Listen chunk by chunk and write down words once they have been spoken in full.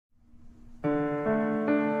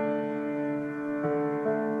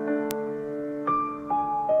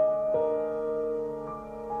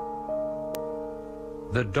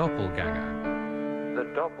The Doppelganger. The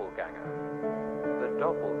Doppelganger. The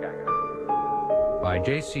Doppelganger. By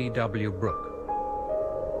J.C.W. Brook.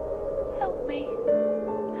 Help me.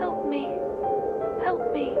 Help me.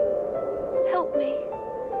 Help me. Help me.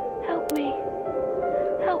 Help me.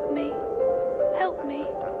 Help me. Help me.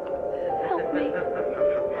 Help me.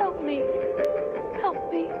 Help me.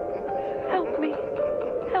 Help me. Help me.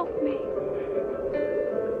 Help me.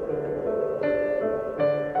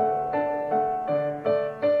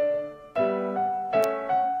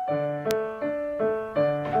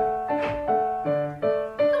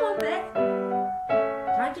 Come on, Beth.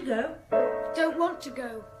 Time to go. Don't want to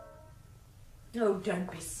go. Oh, don't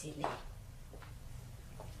be silly.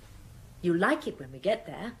 You'll like it when we get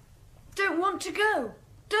there. Don't want to go.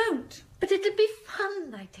 Don't. But it'll be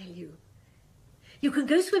fun, I tell you. You can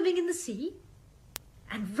go swimming in the sea,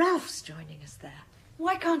 and Ralph's joining us there.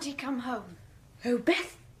 Why can't he come home? Oh,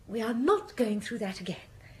 Beth, we are not going through that again.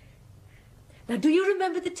 Now, do you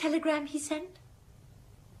remember the telegram he sent?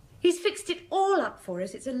 He's fixed it all up for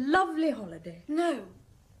us. It's a lovely holiday. No,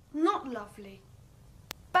 not lovely.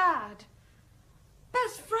 Bad.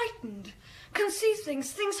 Beth's frightened. Can see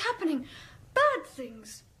things happening. Bad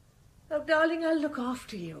things. Oh, darling, I'll look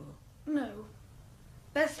after you. No.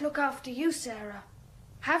 Beth look after you, Sarah.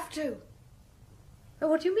 Have to. Oh,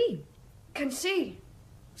 what do you mean? Can see.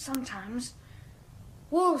 Sometimes.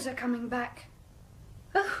 Wolves are coming back.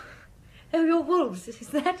 Oh, your wolves, is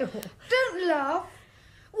that all? Don't laugh.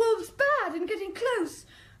 Wolves bad and getting close.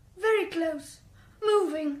 Very close.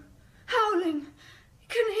 Moving. Howling. You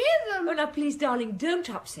can hear them. Oh, now, please, darling, don't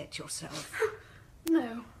upset yourself.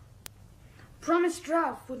 No. Promised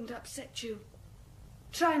Ralph wouldn't upset you.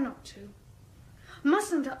 Try not to.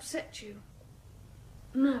 Mustn't upset you.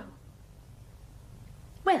 No.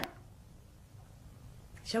 Well,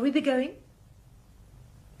 shall we be going?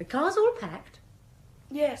 The car's all packed.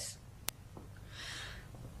 Yes.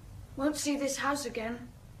 Won't see this house again.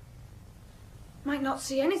 Might not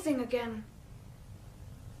see anything again.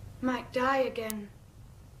 Might die again.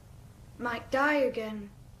 Might die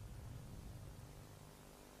again.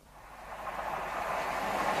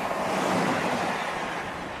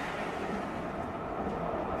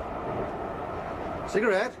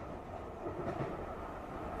 Cigarette?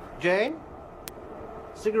 Jane?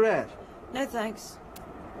 Cigarette? No, thanks.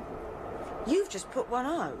 You've just put one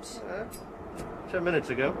out. 10 minutes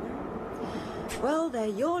ago. Well, they're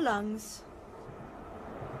your lungs.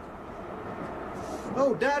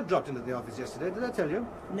 Oh, Dad dropped into the office yesterday. Did I tell you?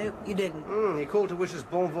 Nope, you didn't. He called to wish us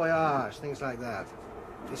bon voyage, things like that.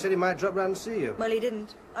 He said he might drop round and see you. Well, he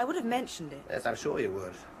didn't. I would have mentioned it. Yes, I'm sure you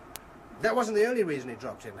would. That wasn't the only reason he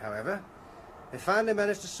dropped in, however. They finally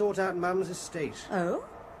managed to sort out Mum's estate. Oh?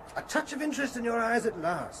 A touch of interest in your eyes at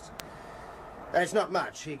last. It's not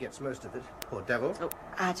much. He gets most of it. Poor devil. Oh,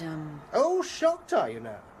 Adam. Oh, shocked are you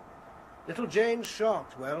now? Little Jane's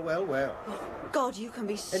shocked. Well, well, well. Oh, God, you can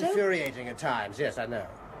be so... Infuriating at times, yes, I know.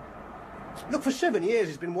 Look, for 7 years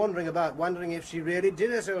he's been wandering about, wondering if she really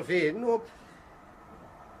did herself in, or...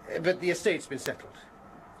 But the estate's been settled.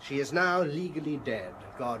 She is now legally dead.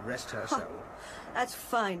 God rest her soul. That's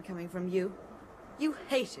fine coming from you. You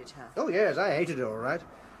hated her. Oh, yes, I hated her, all right.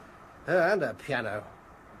 Her and her piano.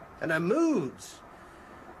 And her moods.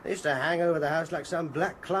 They used to hang over the house like some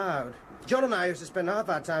black cloud. John and I used to spend half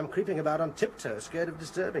our time creeping about on tiptoe, scared of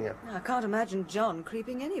disturbing her. I can't imagine John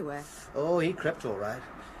creeping anywhere. Oh, he crept all right.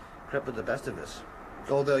 Crept with the best of us.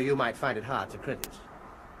 Although you might find it hard to credit.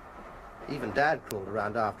 Even Dad crawled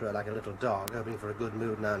around after her like a little dog, hoping for a good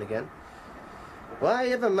mood now and again. Why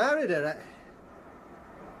he ever married her,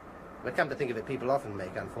 But come to think of it, people often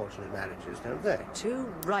make unfortunate marriages, don't they?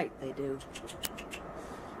 Too right they do.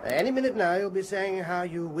 Any minute now you'll be saying how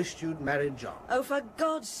you wished you'd married John. Oh, for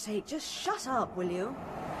God's sake, just shut up, will you?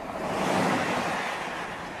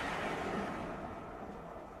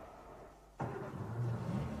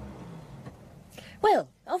 Well,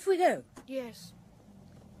 off we go. Yes.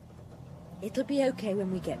 It'll be okay when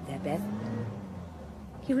we get there, Beth.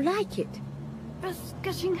 You like it? Beth's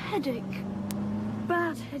getting headache.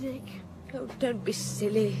 Bad headache. Oh, don't be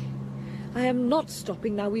silly. I am not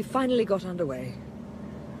stopping now. We've finally got underway.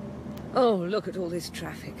 Oh, look at all this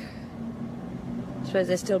traffic. Suppose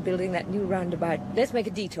they're still building that new roundabout. Let's make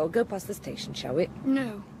a detour. Go past the station, shall we?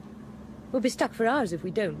 No. We'll be stuck for hours if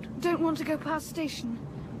we don't. Don't want to go past station.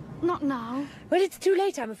 Not now. Well, it's too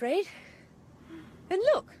late, I'm afraid. And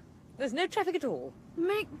look, there's no traffic at all.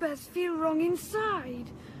 Make Beth feel wrong inside.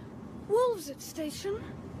 Wolves at station.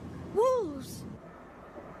 Wolves.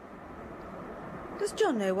 Does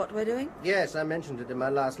John know what we're doing? Yes, I mentioned it in my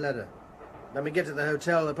last letter. When we get to the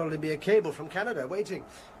hotel, there'll probably be a cable from Canada waiting.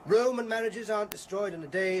 Roman marriages aren't destroyed in a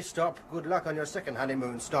day. Stop. Good luck on your second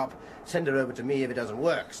honeymoon. Stop. Send her over to me if it doesn't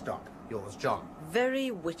work. Stop. Yours, John.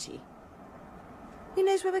 Very witty. He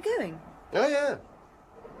knows where we're going. Oh, yeah.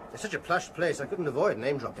 It's such a plush place, I couldn't avoid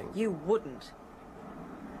name-dropping. You wouldn't.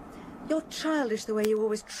 You're childish the way you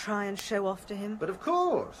always try and show off to him. But of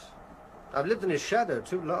course. I've lived in his shadow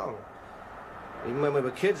too long. Even when we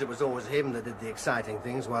were kids, it was always him that did the exciting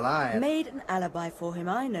things while I... Made an alibi for him,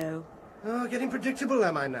 I know. Oh, getting predictable,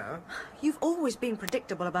 am I now? You've always been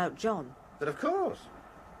predictable about John. But of course.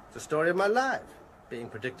 It's the story of my life. Being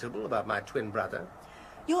predictable about my twin brother.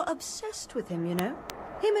 You're obsessed with him, you know.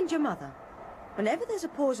 Him and your mother. Whenever there's a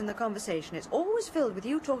pause in the conversation, it's always filled with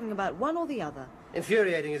you talking about one or the other.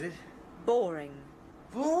 Infuriating, is it? Boring.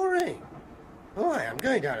 Boring? Oh, I am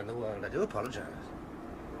going down in the world. I do apologize.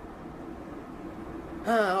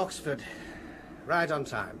 Ah, Oxford. Right on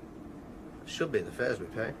time. Should be the fares we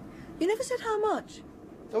pay. You never said how much.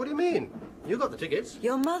 Oh, what do you mean? You got the tickets.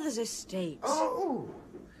 Your mother's estate. Oh!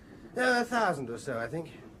 1,000 or so, I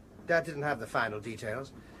think. Dad didn't have the final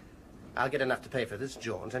details. I'll get enough to pay for this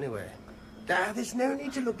jaunt anyway. Dad, there's no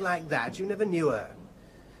need to look like that. You never knew her.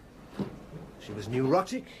 She was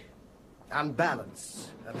neurotic, unbalanced,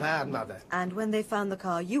 a bad mother. And when they found the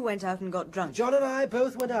car, you went out and got drunk. John and I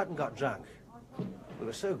both went out and got drunk. We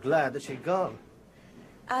were so glad that she'd gone.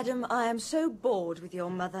 Adam, I am so bored with your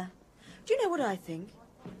mother. Do you know what I think?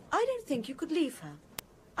 I don't think you could leave her.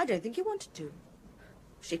 I don't think you wanted to.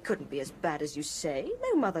 She couldn't be as bad as you say.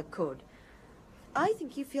 No mother could. I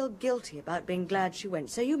think you feel guilty about being glad she went,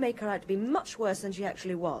 so you make her out to be much worse than she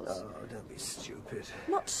actually was. Oh, don't be stupid.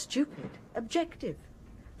 Not stupid. Objective.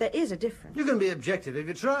 There is a difference. You can be objective if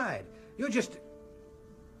you tried. You're just...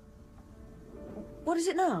 What is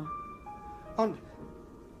it now? On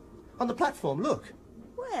the platform, look.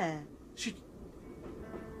 Where? She's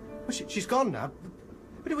gone now.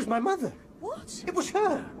 But it was my mother. What? It was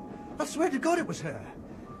her. I swear to God it was her.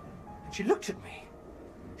 She looked at me.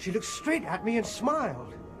 She looked straight at me and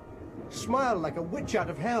smiled. Smiled like a witch out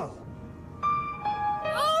of hell.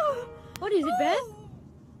 Oh! What is it, Beth?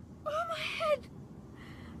 Oh, my head.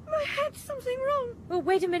 My head, something wrong. Oh,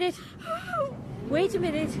 wait a minute. Oh. Wait a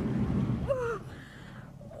minute. Oh.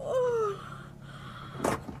 Oh.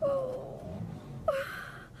 Oh.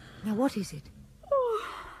 Now, what is it? Oh.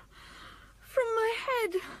 From my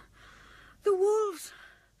head. The wolves.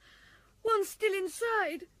 One's still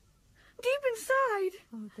inside. Deep inside.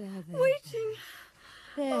 Oh, there. Waiting.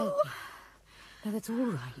 There. Oh. Now, that's all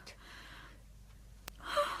right.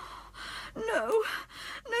 No. No,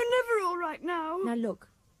 never all right now. Now, look.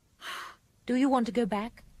 Do you want to go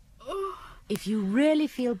back? Oh. If you really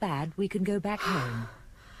feel bad, we can go back home.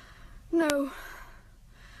 No.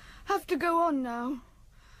 Have to go on now.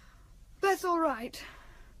 Beth, all right.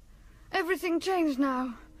 Everything changed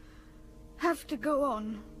now. Have to go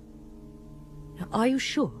on. Now, are you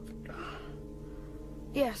sure?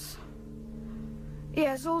 Yes.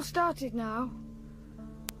 Yes, all started now.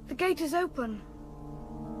 The gate is open.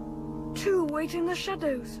 2 wait in the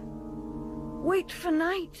shadows. Wait for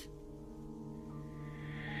night.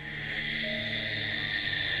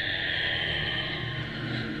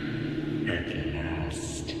 At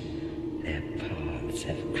last, their paths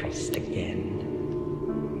have crossed again.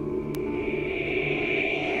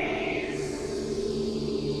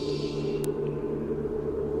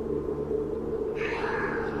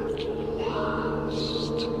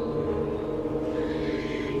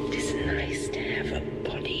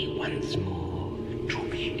 Once more, to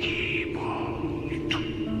be able to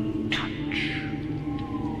touch.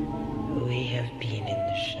 We have been in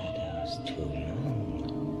the shadows too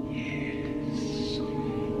long. Yes,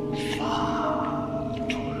 far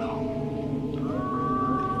too long.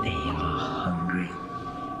 They are hungry.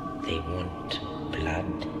 They want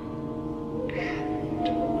blood and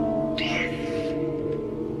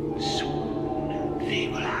death. Soon they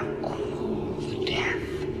will have all the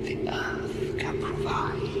death the earth can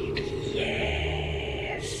provide.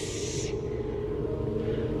 Yes.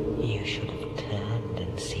 You should have turned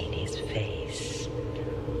and seen his face.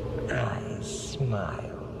 I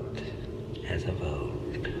smiled as of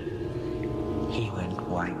old. He went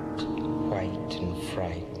white and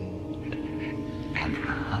frightened. And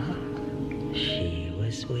her? She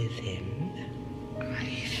was with him.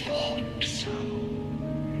 I thought so.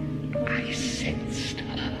 I sensed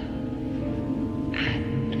her.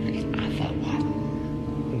 And the other one.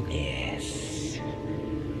 Yes.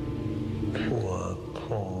 Poor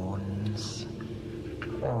pawns,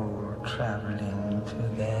 all traveling to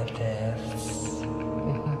their deaths.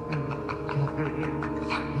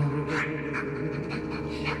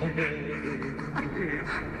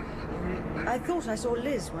 I thought I saw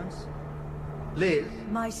Liz once. Liz?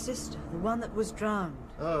 My sister, the one that was drowned.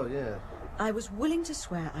 Oh, yeah. I was willing to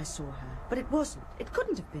swear I saw her, but it wasn't. It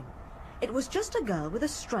couldn't have been. It was just a girl with a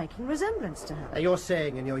striking resemblance to her. You're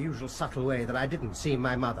saying in your usual subtle way that I didn't see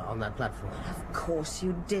my mother on that platform. Of course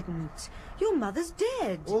you didn't. Your mother's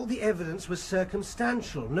dead. All the evidence was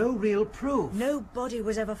circumstantial, no real proof. No body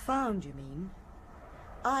was ever found, you mean?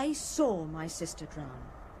 I saw my sister drown.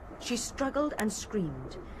 She struggled and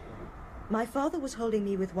screamed. My father was holding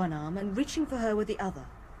me with one arm and reaching for her with the other.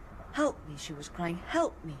 Help me, she was crying,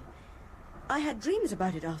 help me. I had dreams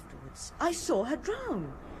about it afterwards. I saw her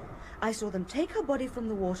drown. I saw them take her body from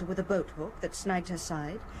the water with a boat hook that snagged her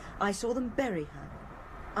side. I saw them bury her.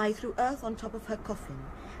 I threw earth on top of her coffin.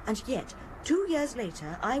 And yet, 2 years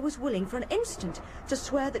later, I was willing for an instant to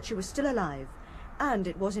swear that she was still alive. And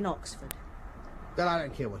it was in Oxford. Well, I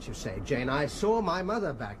don't care what you say, Jane. I saw my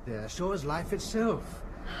mother back there, sure as life itself.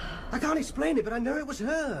 I can't explain it, but I know it was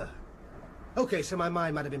her. Okay, so my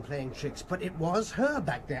mind might have been playing tricks, but it was her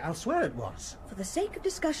back there. I'll swear it was. For the sake of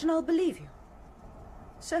discussion, I'll believe you.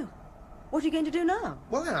 So, what are you going to do now?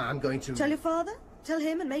 Well, I'm going to... Tell your father? Tell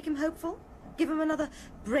him and make him hopeful? Give him another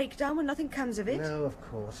breakdown when nothing comes of it? No, of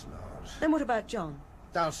course not. Then what about John?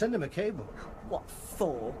 I'll send him a cable. What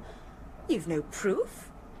for? You've no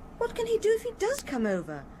proof. What can he do if he does come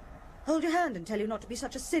over? Hold your hand and tell you not to be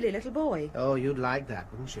such a silly little boy. Oh, you'd like that,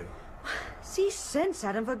 wouldn't you? See sense,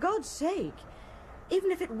 Adam, for God's sake. Even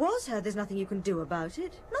if it was her, there's nothing you can do about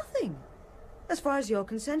it. Nothing. As far as you're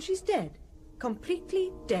concerned, she's dead.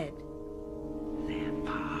 Completely dead. Their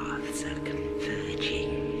paths are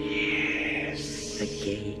converging. Yes. The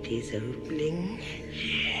gate is opening.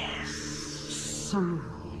 Yes.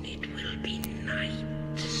 Soon it will be night.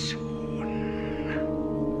 Soon.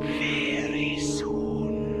 Very soon.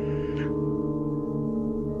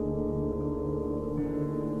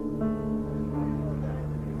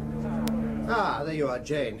 Ah, there you are,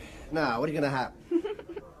 Jane. Now, what are you going to have?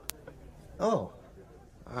 Oh.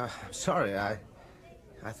 Sorry, I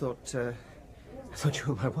thought you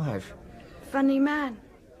were my wife. Funny man.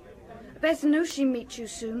 Beth knows she'll meet you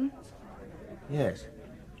soon. Yes.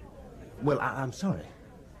 Well, I'm sorry.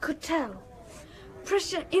 Could tell.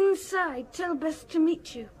 Pressure inside. Tell Beth to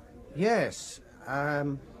meet you. Yes.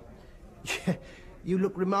 You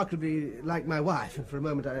look remarkably like my wife, and for a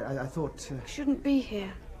moment I thought... Shouldn't be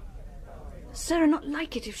here. Sarah not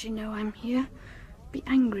like it if she know I'm here. Be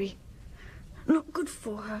angry. Not good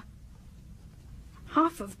for her.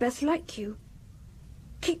 Half of Beth like you.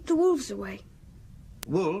 Keep the wolves away.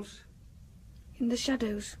 Wolves? In the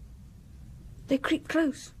shadows. They creep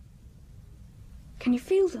close. Can you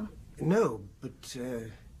feel them? No, but...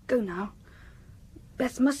 Go now.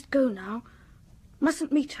 Beth must go now.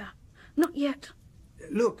 Mustn't meet her. Not yet.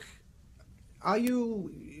 Look, are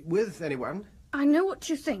you with anyone? I know what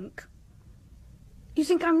you think. You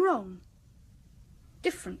think I'm wrong?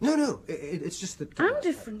 Different. No, it's just that... I'm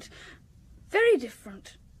different. Very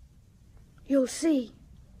different. You'll see.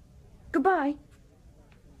 Goodbye.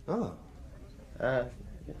 Oh.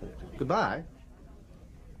 Goodbye.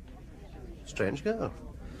 Strange girl.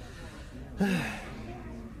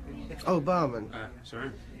 Oh, barman.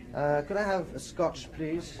 Sorry? Could I have a scotch,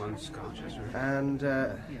 please? One scotch, yes, sir. And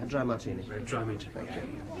a dry martini. Dry meat. Thank you.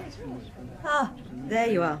 Ah, there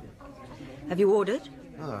you are. Have you ordered?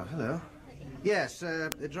 Oh, hello. Yes, a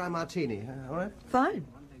dry martini. All right? Fine.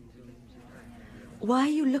 Why are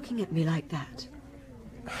you looking at me like that?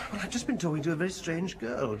 Well, I've just been talking to a very strange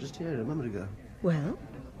girl just here a moment ago. Well?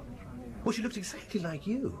 Well, she looked exactly like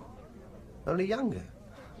you, only younger.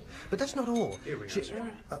 But that's not all. Here we go, She...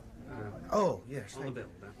 sir. Oh, yes. On the bill,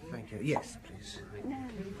 then. Thank you. Yes, please.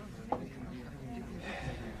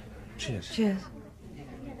 Cheers. Cheers.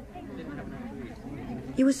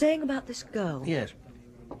 You were saying about this girl? Yes.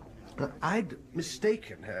 I'd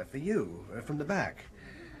mistaken her for you from the back.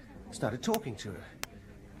 Started talking to her.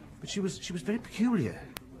 But she was very peculiar.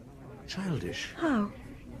 Childish. How?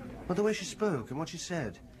 Well, the way she spoke and what she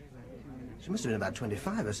said. She must have been about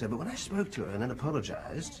 25 or so, but when I spoke to her and then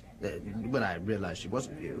apologized, when I realized she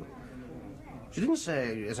wasn't you, she didn't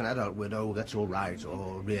say, as an adult would, oh, that's all right,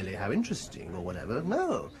 or really, how interesting, or whatever.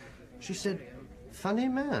 No. She said, funny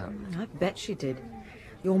man. I bet she did.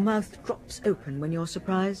 Your mouth drops open when you're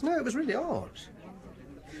surprised. No, it was really odd.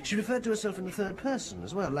 She referred to herself in the third person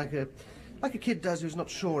as well, like a kid does who's not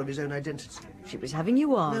sure of his own identity. She was having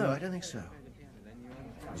you on. No, I don't think so.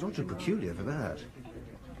 It was all too peculiar for that.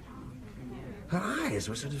 Her eyes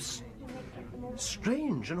were sort of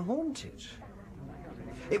strange and haunted.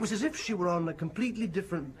 It was as if she were on a completely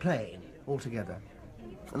different plane altogether.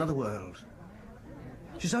 Another world.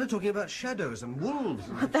 She started talking about shadows and wolves.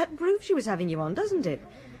 That proves she was having you on, doesn't it?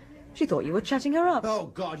 She thought you were chatting her up. Oh,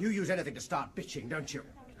 God, you use anything to start bitching, don't you?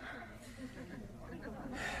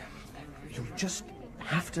 You just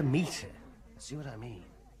have to meet her. See what I mean?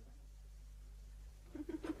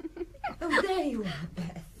 Oh, there you are,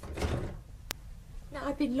 Beth. Now,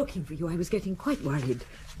 I've been looking for you. I was getting quite worried.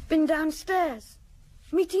 Been downstairs.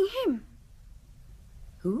 Meeting him.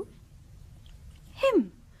 Who?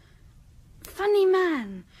 Him. Funny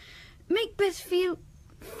man. Make Beth feel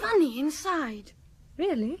funny inside.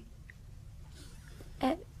 Really?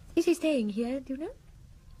 Is he staying here, do you know?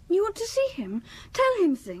 You want to see him? Tell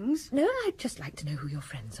him things. No, I'd just like to know who your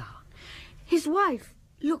friends are. His wife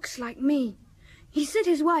looks like me. He said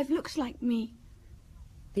his wife looks like me.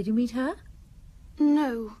 Did you meet her?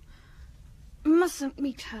 No. Mustn't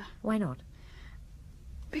meet her. Why not?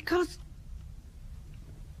 Because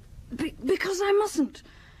I mustn't.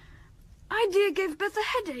 Idea gave Beth a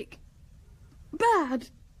headache. Bad.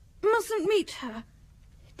 Mustn't meet her.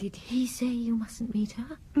 Did he say you mustn't meet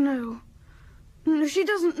her? No. No, she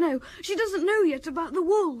doesn't know. She doesn't know yet about the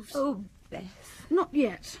wolves. Oh, Beth. Not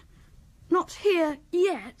yet. Not here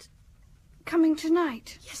yet. Coming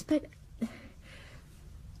tonight. Yes, but...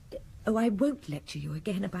 Oh, I won't lecture you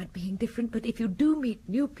again about being different, but if you do meet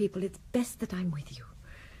new people, it's best that I'm with you.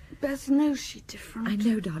 Beth knows she's different. I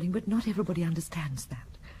know, darling, but not everybody understands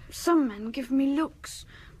that. Some men give me looks.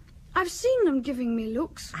 I've seen them giving me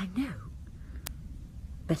looks. I know.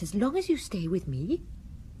 But as long as you stay with me,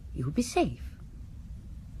 you'll be safe.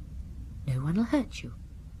 No one will hurt you.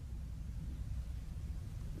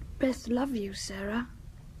 Beth love you, Sarah.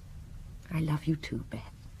 I love you too,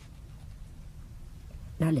 Beth.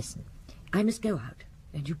 Now listen, I must go out.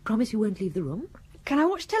 And you promise you won't leave the room? Can I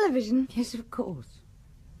watch television? Yes, of course.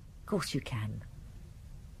 Of course you can.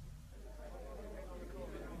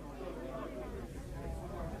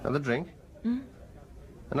 Another drink?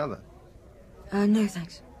 Another? No,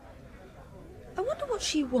 thanks. I wonder what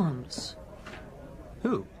she wants.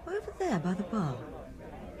 Who? Over there by the bar.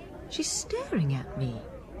 She's staring at me.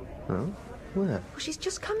 Oh? Where? Well, she's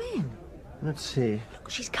just come in. Let's see. Look,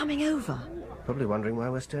 she's coming over. Probably wondering why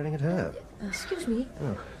we're staring at her. Excuse me.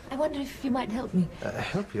 Oh. I wonder if you might help me.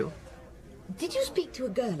 Help you? Did you speak to a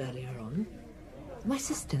girl earlier on? My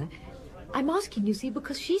sister. I'm asking, you see,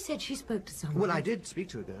 because she said she spoke to someone. Well, I did speak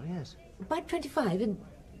to a girl, yes. About 25, and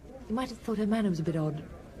you might have thought her manner was a bit odd.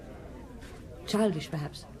 Childish,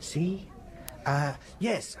 perhaps. See?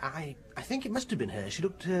 Yes, I think it must have been her. She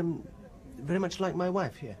looked, very much like my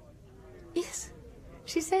wife here. Yes,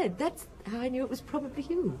 she said. That's how I knew it was probably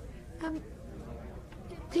you.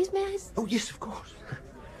 Please, may I... Oh, yes, of course.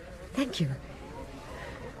 Thank you.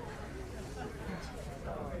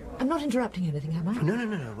 I'm not interrupting anything, am I?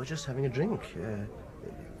 No. We're just having a drink.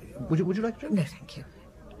 Would you like a drink? No, thank you.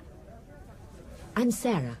 I'm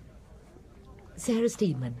Sarah. Sarah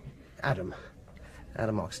Steedman. Adam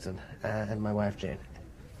Oxton, and my wife, Jane.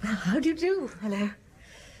 How do you do? Hello.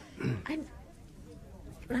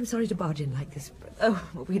 I'm sorry to barge in like this, but... Oh,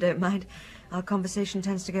 well, we don't mind. Our conversation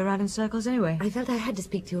tends to go round in circles anyway. I felt I had to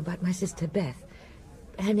speak to you about my sister, Beth.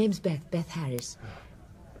 Her name's Beth Harris.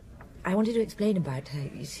 I wanted to explain about her,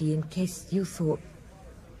 you see, in case you thought...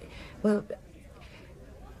 Well...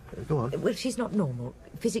 Go on. Well, she's not normal.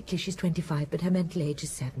 Physically, she's 25, but her mental age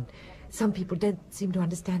is 7. Some people don't seem to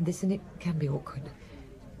understand this, and it can be awkward.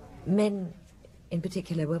 Men, in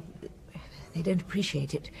particular, well, they don't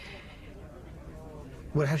appreciate it.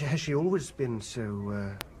 Well, has she always been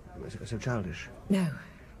so childish? No.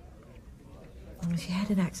 Well, she had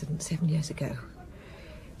an accident 7 years ago.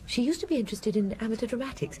 She used to be interested in amateur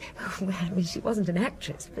dramatics. Well, I mean, she wasn't an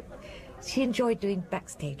actress, but she enjoyed doing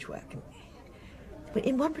backstage work. But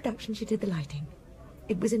in one production, she did the lighting.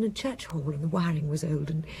 It was in a church hall, and the wiring was old,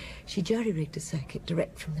 and she jury-rigged a circuit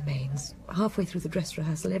direct from the mains. Halfway through the dress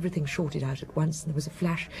rehearsal, everything shorted out at once, and there was a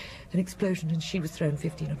flash, an explosion, and she was thrown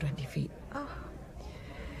 15 or 20 feet. Oh.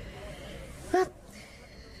 Well,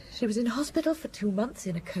 she was in hospital for 2 months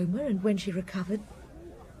in a coma, and when she recovered,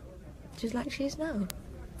 she's like she is now.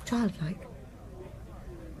 Childlike.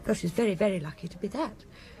 Well, she's very, very lucky to be that.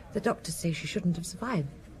 The doctors say she shouldn't have survived.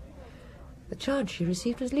 The charge she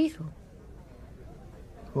received was lethal.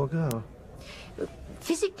 Poor girl.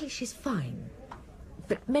 Physically, she's fine.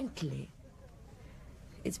 But mentally,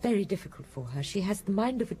 it's very difficult for her. She has the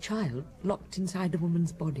mind of a child locked inside a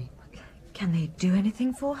woman's body. Can they do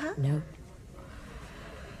anything for her? No.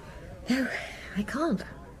 No, I can't.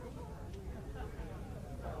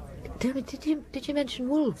 Tell me, did you mention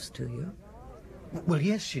wolves to you? Well,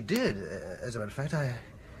 yes, she did. As a matter of fact, I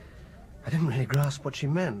didn't really grasp what she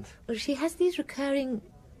meant. Well, she has these recurring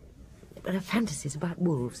her fantasies about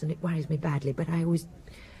wolves, and it worries me badly, but I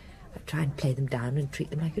try and play them down and treat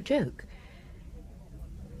them like a joke.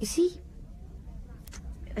 You see,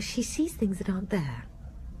 she sees things that aren't there.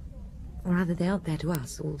 Or rather, they aren't there to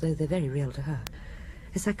us, although they're very real to her.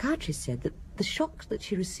 A psychiatrist said that the shock that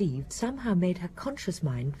she received somehow made her conscious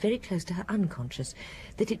mind very close to her unconscious,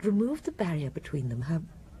 that it removed the barrier between them, her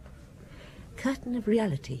curtain of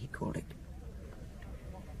reality, he called it.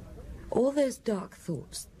 All those dark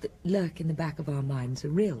thoughts that lurk in the back of our minds are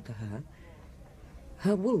real to her.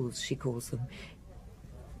 Her wolves, she calls them.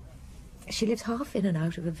 She lives half in and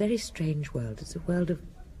out of a very strange world. It's a world of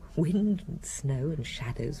wind and snow and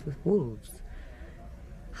shadows with wolves.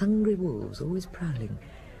 Hungry wolves, always prowling.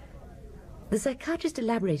 The psychiatrist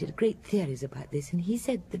elaborated great theories about this, and he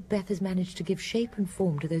said that Beth has managed to give shape and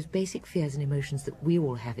form to those basic fears and emotions that we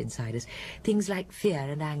all have inside us. Things like fear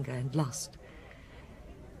and anger and lust.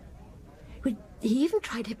 Well, he even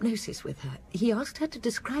tried hypnosis with her. He asked her to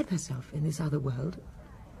describe herself in this other world.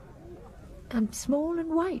 "I'm small and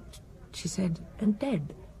white," she said, "and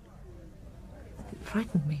dead." It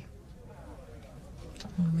frightened me.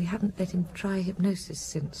 We haven't let him try hypnosis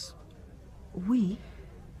since. We?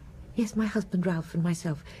 Yes, my husband Ralph and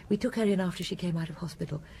myself. We took her in after she came out of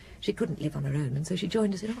hospital. She couldn't live on her own, and so she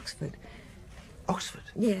joined us in Oxford. Oxford?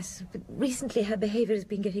 Yes, but recently her behaviour has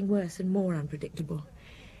been getting worse and more unpredictable.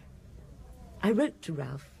 I wrote to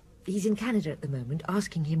Ralph. He's in Canada at the moment,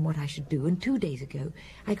 asking him what I should do, and 2 days ago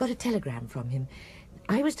I got a telegram from him.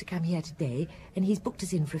 I was to come here today, and he's booked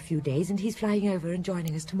us in for a few days, and he's flying over and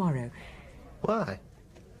joining us tomorrow. Why?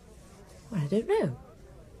 Well, I don't know.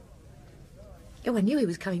 Oh, I knew he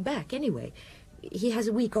was coming back anyway. He has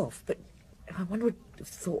a week off, but one would have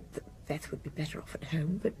thought that Beth would be better off at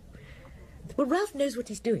home, but... Well, Ralph knows what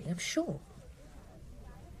he's doing, I'm sure.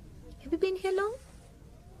 Have you been here long?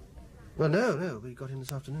 Well, no, we got in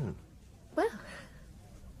this afternoon. Well,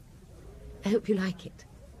 I hope you like it.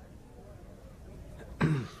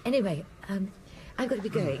 Anyway, I've got to be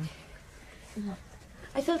going.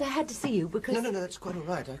 I felt I had to see you because... No, that's quite all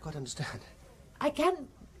right. I quite understand. I can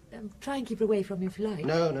try and keep her away from you if you like.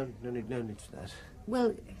 No need for that.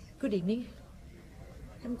 Well, good evening.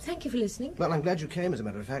 And thank you for listening. Well, I'm glad you came, as a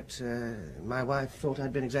matter of fact. My wife thought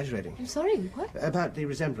I'd been exaggerating. I'm sorry, what? About the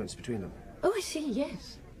resemblance between them. Oh, I see,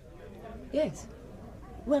 yes. Yes.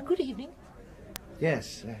 Well, good evening.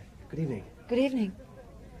 Yes, good evening. Good evening.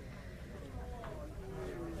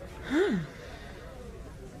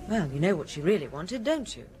 Well, you know what she really wanted,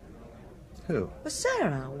 don't you? Who? Well,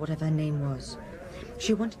 Sarah, or whatever her name was.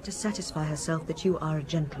 She wanted to satisfy herself that you are a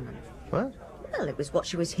gentleman. What? Well, it was what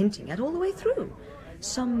she was hinting at all the way through.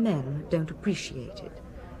 Some men don't appreciate it.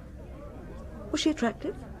 Was she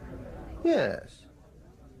attractive? Yes.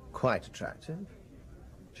 Quite attractive.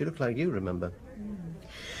 She looked like you, remember?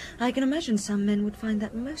 I can imagine some men would find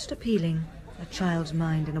that most appealing. A child's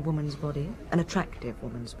mind in a woman's body, an attractive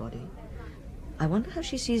woman's body. I wonder how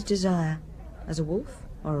she sees desire. As a wolf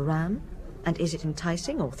or a ram? And is it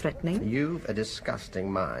enticing or threatening? You've a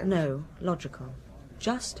disgusting mind. No, logical.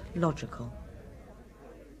 Just logical.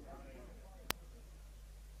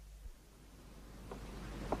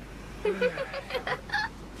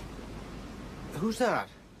 Who's that?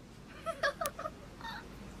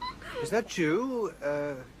 Is that you,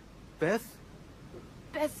 Beth?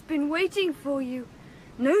 Beth's been waiting for you.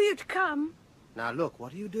 Knew you'd come. Now, look,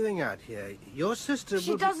 what are you doing out here? Your sister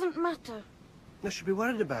She will doesn't matter. No, she'll be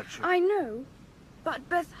worried about you. I know, but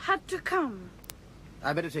Beth had to come.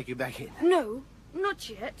 I better take you back in. No, not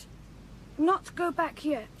yet. Not go back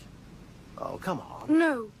yet. Oh, come on.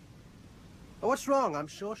 No. Oh, what's wrong? I'm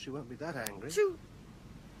sure she won't be that angry. Too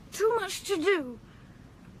much to do.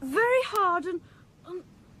 Very hard and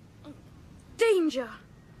danger.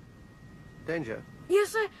 Danger?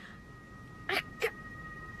 Yes, I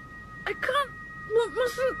can't,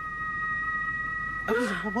 mustn't.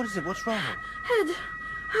 What is it? What's wrong? Head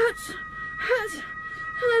hurts.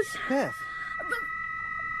 Beth. But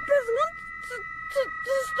Beth wants to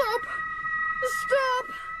stop. Stop.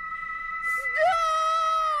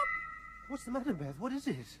 What's the matter, Beth? What is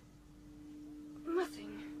it?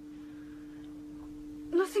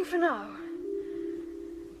 Nothing for now.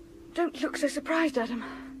 Don't look so surprised, Adam.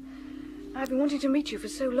 I've been wanting to meet you for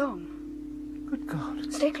so long. Good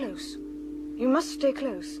God. Stay close. You must stay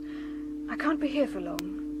close. I can't be here for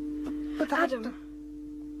long. But Adam,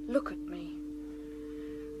 look at me.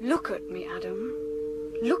 Look at me, Adam.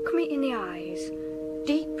 Look me in the eyes.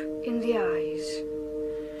 Deep in the eyes.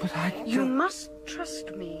 But You must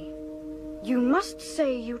trust me. You must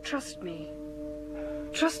say you trust me.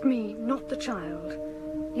 Trust me, not the child.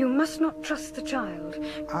 You must not trust the child.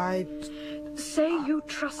 Say you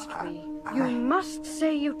trust me. You must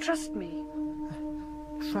say you trust me.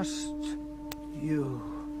 Trust you.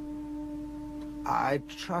 I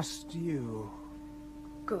trust you.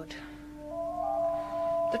 Good.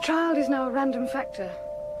 The child is now a random factor.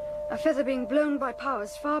 A feather being blown by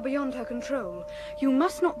powers far beyond her control. You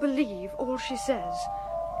must not believe all she says.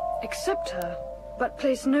 Accept her, but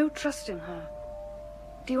place no trust in her.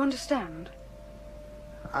 Do you understand?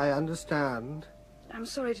 I understand. I'm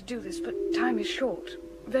sorry to do this, but time is short.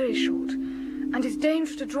 Very short. And it's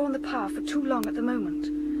dangerous to draw on the power for too long at the moment.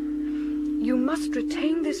 You must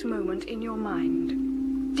retain this moment in your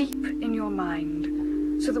mind. Deep in your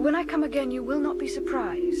mind. So that when I come again, you will not be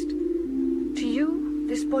surprised. To you,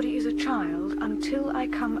 this body is a child until I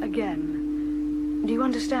come again. Do you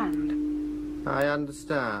understand? I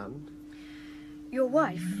understand. Your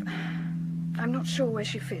wife, I'm not sure where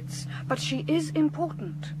she fits, but she is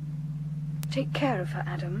important. Take care of her,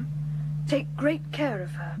 Adam. Take great care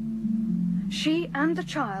of her. She and the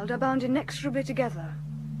child are bound inexorably together.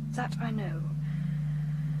 That I know.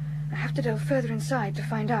 I have to delve further inside to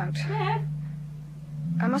find out. Dad?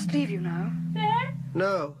 I must leave you now. Dad?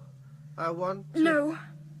 No, I want to... No,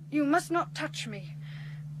 you must not touch me.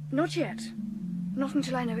 Not yet. Not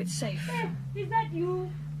until I know it's safe. Dad, is that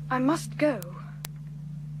you? I must go.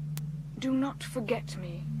 Do not forget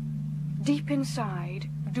me. Deep inside,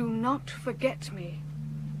 do not forget me.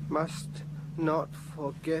 Must not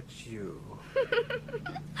forget you.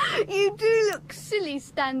 You do look silly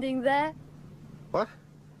standing there. What?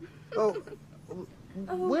 Oh,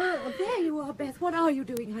 Well, there you are, Beth. What are you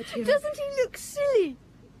doing out here? Doesn't he look silly?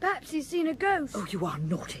 Perhaps he's seen a ghost. Oh, you are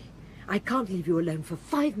naughty. I can't leave you alone for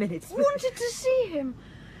 5 minutes. Wanted to see him.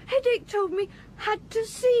 Headache told me had to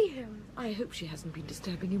see him. I hope she hasn't been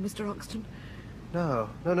disturbing you, Mr. Oxton. no,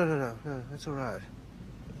 that's all right.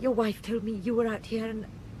 Your wife told me you were out here and...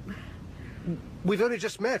 We've only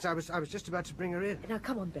just met. I was just about to bring her in. Now,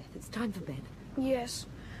 come on, Beth. It's time for bed. Yes.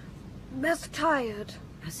 Beth's tired.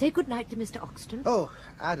 Now, say good night to Mr. Oxton. Oh,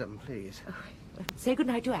 Adam, please. Say good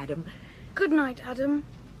night to Adam. Good night, Adam.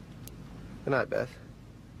 Good night, Beth.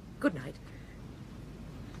 Good night.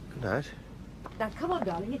 Good night. Now, come on,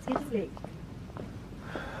 darling. It's getting late.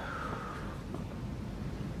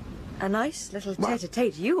 A nice little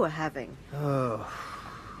tete-a-tete you were having. Oh,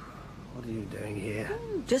 what are you doing here?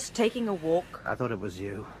 Just taking a walk. I thought it was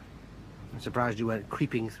you. I'm surprised you weren't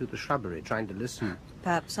creeping through the shrubbery trying to listen.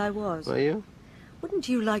 Perhaps I was. Were you? Wouldn't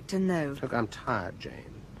you like to know? Look, I'm tired,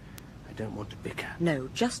 Jane. I don't want to bicker. No,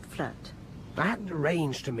 just flirt. I hadn't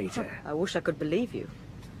arranged to meet her. I wish I could believe you.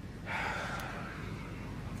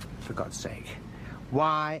 For God's sake,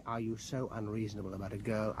 why are you so unreasonable about a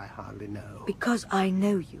girl I hardly know? Because I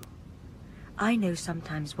know you. I know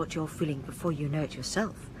sometimes what you're feeling before you know it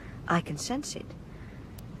yourself. I can sense it.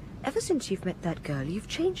 Ever since you've met that girl, you've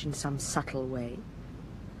changed in some subtle way.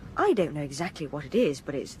 I don't know exactly what it is,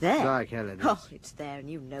 but it's there. Like hell it is. Oh, it's there and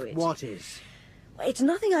you know it. What is? It's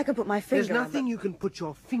nothing I can put my finger There's on. nothing you can put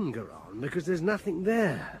your finger on because there's nothing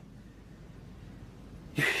there.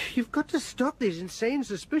 You've got to stop these insane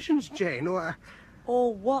suspicions, Jane, or...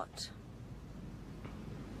 Or what?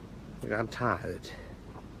 Look, I'm tired.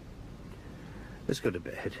 Let's go to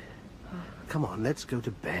bed. Come on, let's go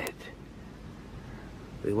to bed.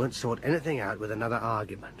 We won't sort anything out with another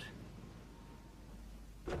argument.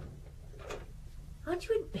 Aren't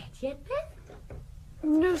you in bed yet, Beth?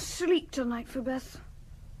 No sleep tonight for Beth.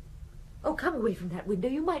 Oh, come away from that window.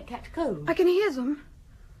 You might catch cold. I can hear them.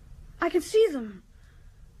 I can see them.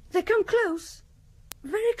 They come close.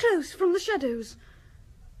 Very close from the shadows.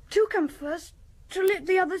 Two come first to let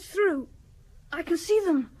the others through. I can see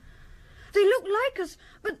them. They look like us,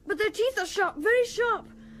 but their teeth are sharp, very sharp.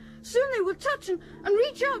 Soon they will touch and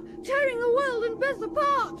reach out, tearing the world and Beth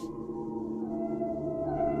apart.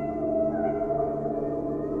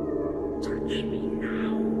 Touch me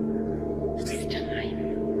now. It is time.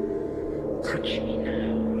 Touch me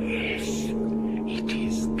now. Yes, it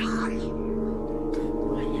is time.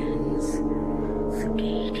 My hands. The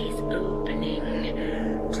gate is opening.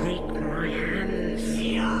 Take my hands.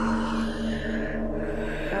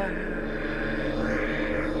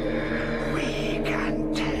 We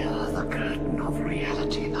can tear the curtain of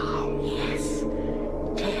reality now. Yes.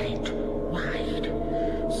 Tear it wide.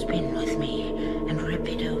 Spin with me and rip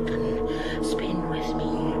it open. Spin with me.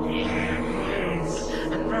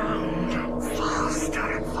 Round and round. Faster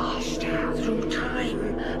and faster. Through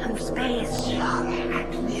time and space. Young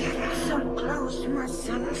and nearer. So close, my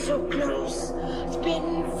son, so close.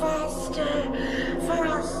 Spin faster,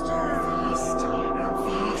 faster. Faster,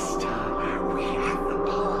 faster. We have the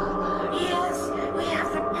power. Yes, we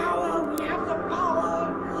have the power. We have the power.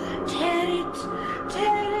 Tear it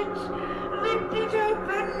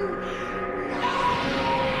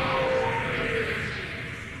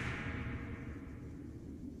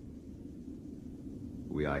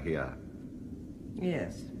here.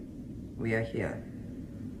 Yes, we are here.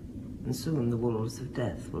 And soon the wolves of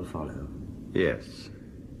death will follow. Yes.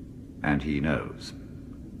 And he knows.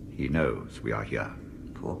 He knows we are here.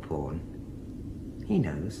 Poor Pawn. He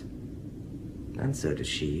knows. And so does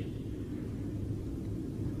she.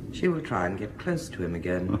 She will try and get close to him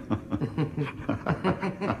again.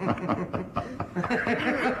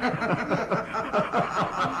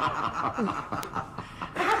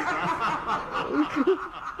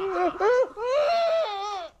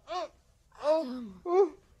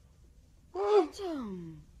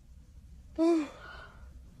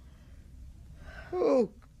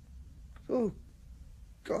 Oh,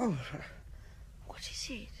 God. What is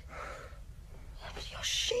it? But you're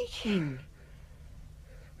shaking.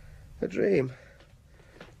 A dream.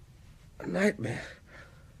 A nightmare.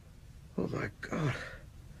 Oh, my God.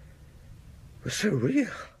 It was so real.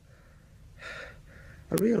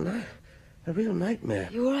 A real nightmare.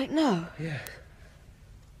 You all right now? Yeah.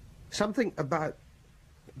 Something about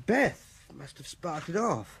Beth must have sparked it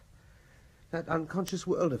off. That unconscious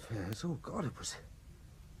world of hers. Oh, God, it was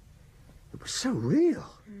so real.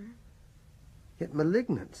 Yet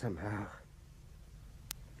malignant somehow.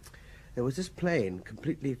 There was this plain,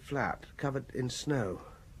 completely flat, covered in snow,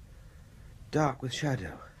 dark with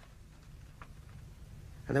shadow.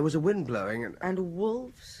 And there was a wind blowing And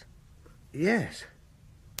wolves? Yes.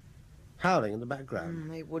 Howling in the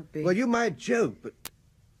background. They would be. Well, you might joke, but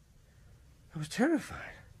I was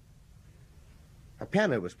terrified. A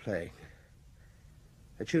piano was playing.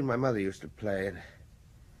 A tune my mother used to play,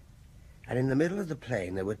 and in the middle of the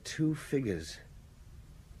playing there were two figures.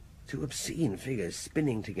 Two obscene figures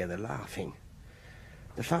spinning together, laughing.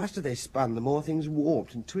 The faster they spun, the more things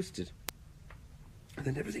warped and twisted. And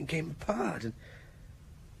then everything came apart, and...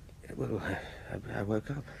 Well, I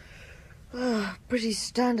woke up. Pretty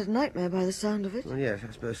standard nightmare by the sound of it. Well, yes,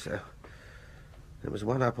 I suppose so. There was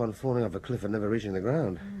one up on falling off a cliff and never reaching the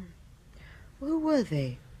ground. Who were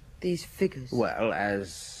they, these figures? Well,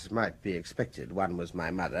 as might be expected, one was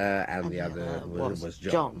my mother, and the other was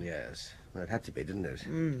John. Yes. Well, it had to be, didn't it?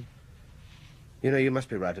 You know, you must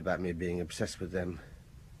be right about me being obsessed with them.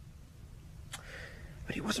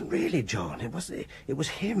 But it wasn't really John. It was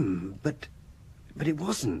him, but it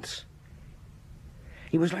wasn't.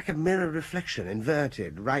 He was like a mirror reflection,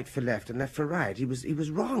 inverted, right for left and left for right. He was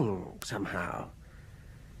wrong, somehow.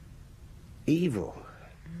 Evil.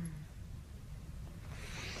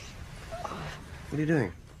 What are you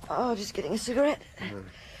doing? Oh, just getting a cigarette.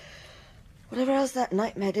 Whatever else that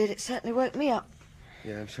nightmare did, it certainly woke me up.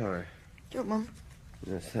 Yeah, I'm sorry. Do you want, Mum?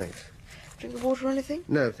 Yes, thanks. Drink of water or anything?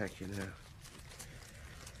 No, thank you, no.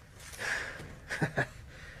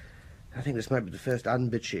 I think this might be the first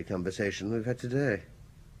unbitchy conversation we've had today.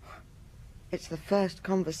 It's the first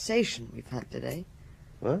conversation we've had today.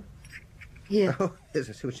 What? Here. Oh, yes,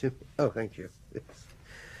 I see what you mean. Oh, thank you. Yes.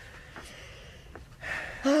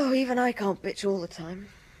 Oh, even I can't bitch all the time.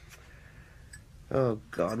 Oh,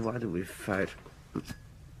 God, why do we fight?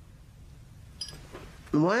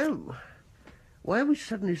 Why we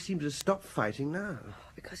suddenly seem to stop fighting now?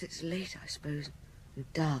 Because it's late, I suppose.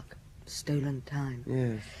 And dark. Stolen time.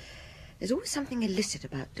 Yes. There's always something illicit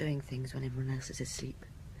about doing things when everyone else is asleep.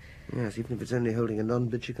 Yes, even if it's only holding a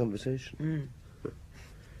non-bitchy conversation.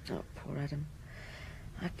 Oh, poor Adam.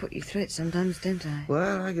 I put you through it sometimes, don't I?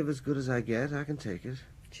 Well, I give as good as I get. I can take it.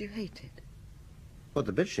 Do you hate it? What,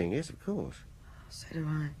 the bitching? Yes, of course. So do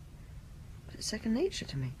I. But it's second nature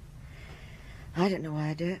to me. I don't know why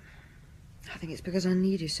I do it. I think it's because I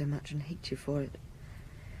need you so much and hate you for it.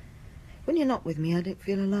 When you're not with me, I don't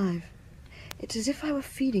feel alive. It's as if I were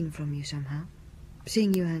feeding from you somehow.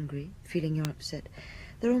 Seeing you angry, feeling you're upset,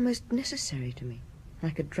 they're almost necessary to me,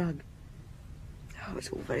 like a drug. Oh, it's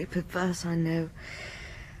all very perverse, I know.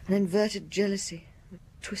 An inverted jealousy, a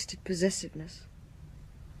twisted possessiveness.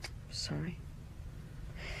 Sorry.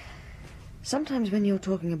 Sometimes when you're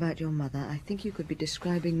talking about your mother, I think you could be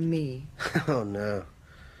describing me. Oh, no.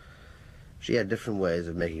 She had different ways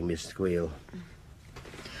of making me squeal.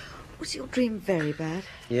 Was your dream very bad?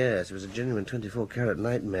 Yes, it was a genuine 24-carat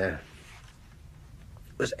nightmare.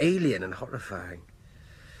 It was alien and horrifying.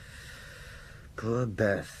 Poor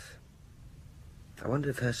Beth. I wonder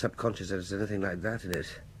if her subconscious has anything like that in it.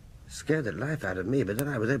 It scared the life out of me, but then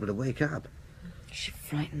I was able to wake up. She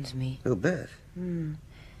frightens me. Oh, Beth? Well,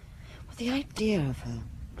 the idea of her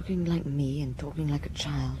looking like me and talking like a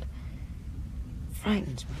child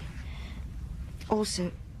frightens me.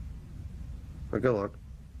 Also... Well, go on.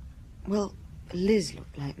 Well, Liz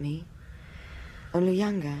looked like me, only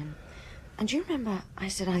younger. And do you remember I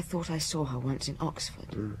said I thought I saw her once in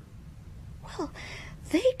Oxford? Well,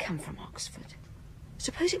 they come from Oxford.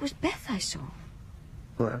 Suppose it was Beth I saw.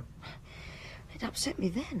 Well? It upset me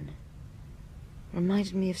then.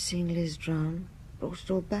 Reminded me of seeing Liz drown. Brought it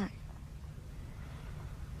all back.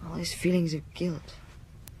 All those feelings of guilt.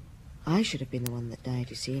 I should have been the one that died,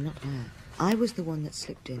 you see, not her. I was the one that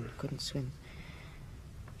slipped in, couldn't swim.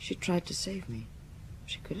 She tried to save me.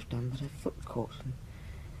 She could have done, but her foot caught. And...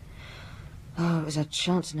 oh, it was a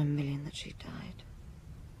chance in a million that she died.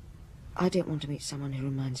 I don't want to meet someone who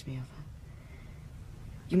reminds me of her.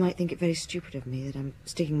 You might think it very stupid of me that I'm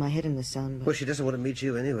sticking my head in the sand, but... Well, she doesn't want to meet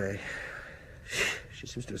you anyway. She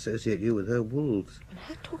seems to associate you with her wolves. And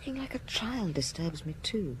her talking like a child disturbs me,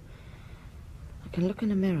 too. I can look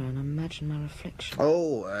in a mirror and imagine my reflection.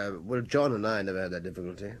 Oh, well, John and I never had that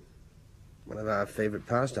difficulty. One of our favourite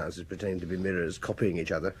pastimes is pretending to be mirrors, copying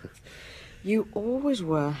each other. You always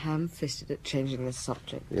were ham-fisted at changing the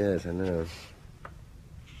subject. Yes, I know.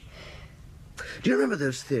 Do you remember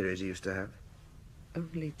those theories you used to have?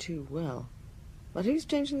 Only too well. But who's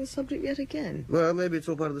changing the subject yet again? Well, maybe it's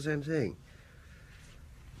all part of the same thing.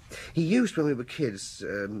 He used, when we were kids,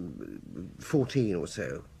 14 or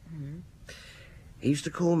so, he used to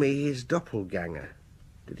call me his doppelganger.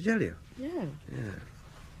 Did he tell you? Yeah.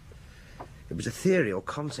 Yeah. It was a theory or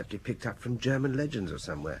concept he picked up from German legends or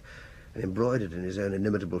somewhere and embroidered in his own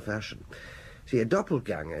inimitable fashion. See, a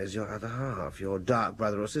doppelganger is your other half, your dark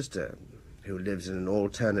brother or sister, who lives in an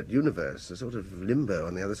alternate universe, a sort of limbo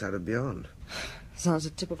on the other side of beyond. Sounds a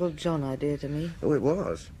typical John idea to me. Oh, it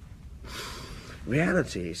was.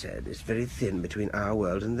 Reality, he said, is very thin between our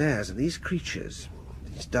world and theirs, and these creatures,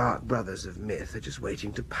 these dark brothers of myth, are just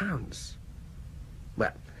waiting to pounce.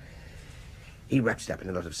 Well, he wrapped it up in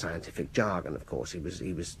a lot of scientific jargon, of course. He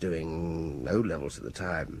was doing O-levels at the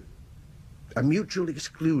time. A mutual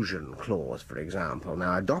exclusion clause, for example.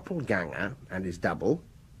 Now, a doppelganger and his double,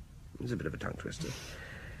 it's a bit of a tongue twister,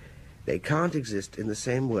 they can't exist in the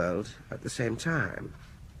same world at the same time.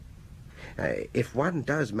 If one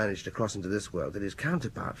does manage to cross into this world, then his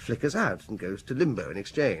counterpart flickers out and goes to limbo in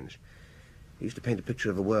exchange. He used to paint a picture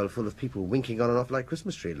of a world full of people winking on and off like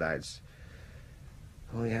Christmas tree lights.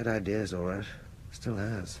 Oh, he had ideas, all right. Still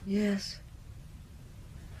has. Yes.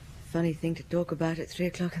 Funny thing to talk about at 3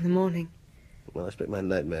 o'clock in the morning. Well, I expect my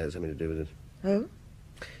nightmare has something to do with it. Oh?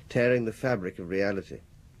 Tearing the fabric of reality.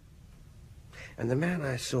 And the man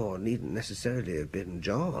I saw needn't necessarily have been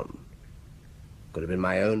John. Could have been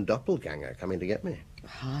my own doppelganger coming to get me.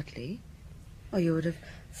 Hardly. Or you would have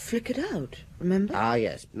flickered out, remember? Ah,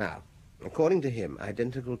 yes. Now, according to him,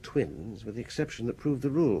 identical twins were the exception that proved the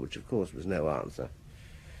rule, which, of course, was no answer.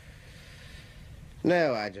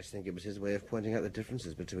 No, I just think it was his way of pointing out the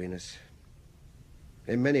differences between us.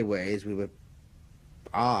 In many ways, we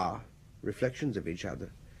are reflections of each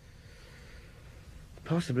other.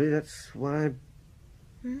 Possibly that's why...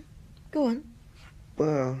 Go on.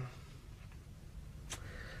 Well,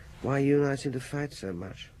 why you and I seem to fight so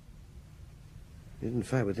much. You didn't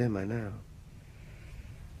fight with him, I know.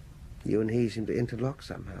 You and he seem to interlock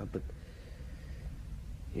somehow, but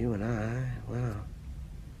you and I, well,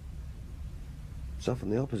 it's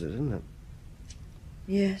often the opposite, isn't it?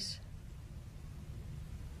 Yes.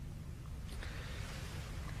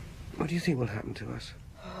 What do you think will happen to us?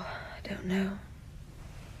 Oh, I don't know.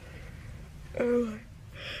 Oh,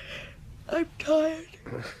 I'm tired.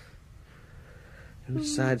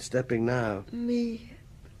 Who's sidestepping now? Me.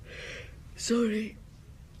 Sorry.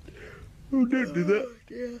 Oh, don't do that.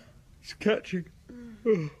 Dear. It's catching.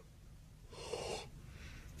 Oh.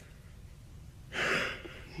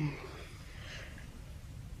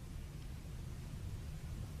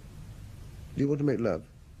 Do you want to make love?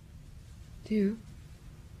 Do you?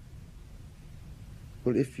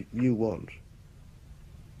 Well, if you want.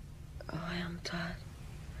 Oh, I am tired.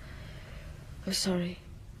 Oh, sorry.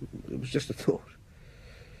 It was just a thought.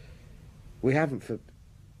 We haven't for...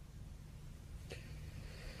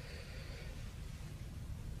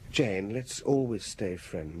 Jane, let's always stay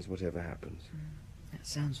friends, whatever happens. That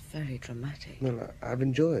sounds very dramatic. Well, I've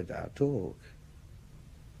enjoyed our talk.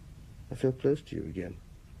 I feel close to you again.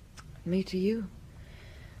 Me to you.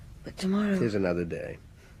 But tomorrow... Here's another day.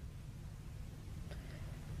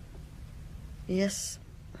 Yes.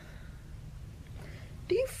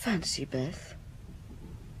 Do you fancy Beth?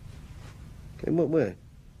 In what way?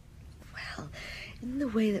 Well, in the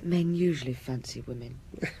way that men usually fancy women.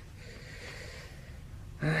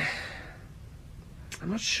 I'm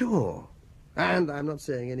not sure. And I'm not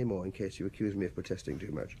saying any more in case you accuse me of protesting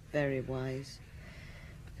too much. Very wise.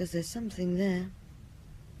 Because there's something there.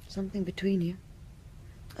 Something between you.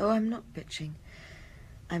 Oh, I'm not bitching.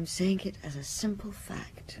 I'm saying it as a simple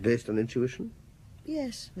fact. Based on intuition?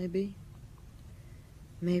 Yes, maybe.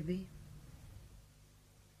 Maybe.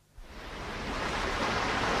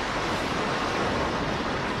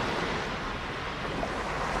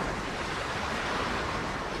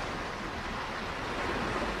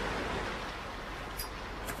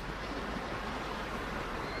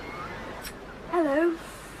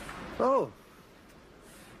 Oh.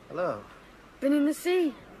 Hello. Been in the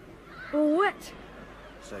sea. All wet.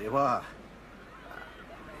 So you are.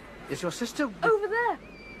 Is your sister... Over there.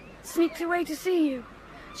 Sneaked away to see you.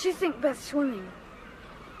 She think Beth's swimming.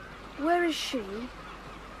 Where is she?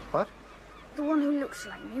 What? The one who looks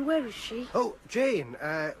like me. Where is she? Oh, Jane.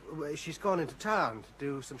 She's gone into town to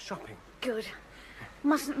do some shopping. Good.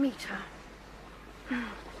 Mustn't meet her.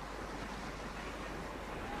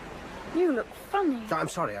 You look funny. I'm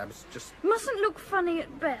sorry, I was just... Mustn't look funny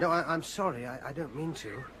at Beth. No, I'm sorry. I don't mean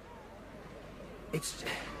to. It's...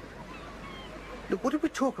 Look, what did we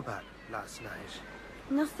talk about last night?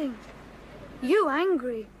 Nothing. You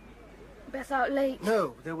angry. Beth out late.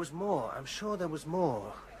 No, there was more. I'm sure there was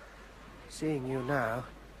more. Seeing you now...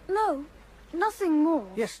 No, nothing more.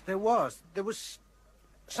 Yes, there was. There was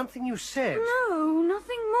something you said. No,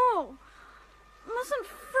 nothing more. Mustn't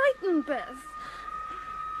frighten Beth.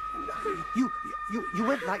 You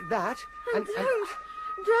went like that, and... Don't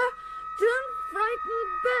frighten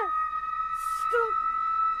Beth. Stop.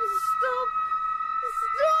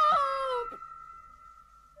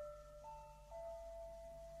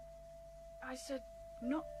 I said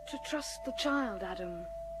not to trust the child, Adam.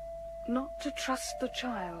 Not to trust the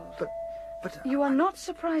child. But... You are not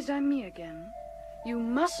surprised I'm me again. You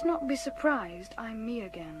must not be surprised I'm me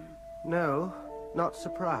again. No, not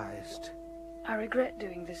surprised. I regret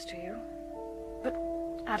doing this to you. But,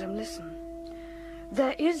 Adam, listen.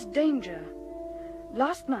 There is danger.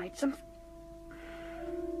 Last night,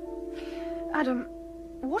 Adam,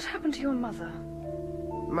 what happened to your mother?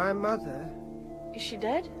 My mother? Is she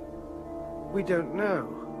dead? We don't know.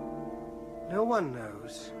 No one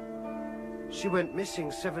knows. She went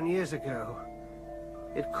missing 7 years ago.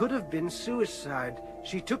 It could have been suicide.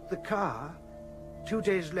 She took the car. 2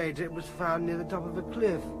 days later, it was found near the top of a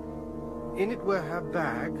cliff. In it were her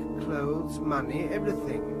bag, clothes, money,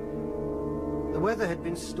 everything. The weather had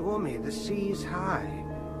been stormy, the seas high.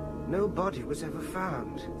 No body was ever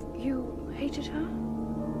found. You hated her?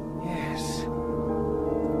 Yes.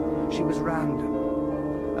 She was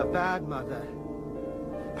random. A bad mother.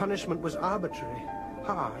 Punishment was arbitrary,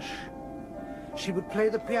 harsh. She would play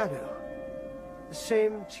the piano. The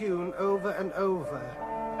same tune over and over.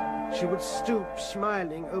 She would stoop,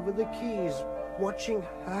 smiling, over the keys, watching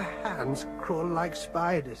her hands crawl like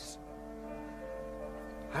spiders.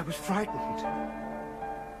 I was frightened.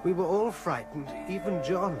 We were all frightened, even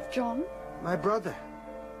John. John? My brother.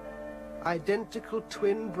 Identical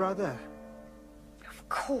twin brother. Of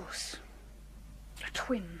course. A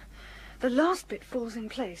twin. The last bit falls in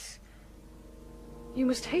place. You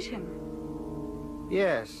must hate him.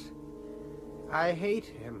 Yes. I hate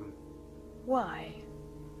him. Why?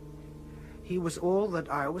 He was all that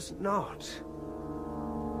I was not.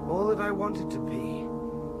 All that I wanted to be.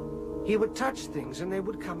 He would touch things and they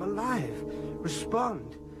would come alive,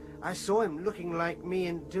 respond. I saw him looking like me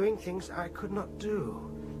and doing things I could not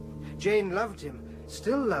do. Jane loved him,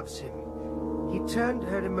 still loves him. He turned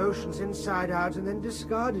her emotions inside out and then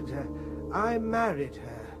discarded her. I married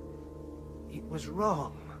her. It was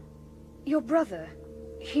wrong. Your brother,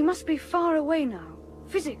 he must be far away now.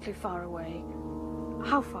 Physically far away.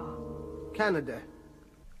 How far? Canada.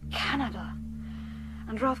 Canada.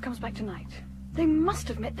 And Ralph comes back tonight. They must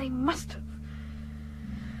have met, they must have.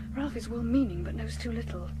 Ralph is well-meaning but knows too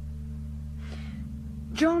little.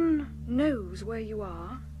 John knows where you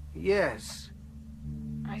are? Yes.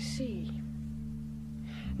 I see.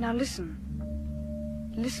 Now listen.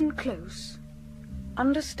 Listen close.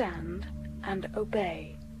 Understand and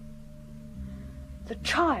obey. The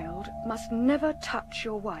child must never touch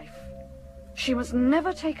your wife. She must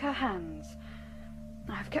never take her hands.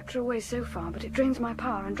 I have kept her away so far, but it drains my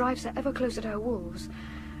power and drives her ever closer to her wolves,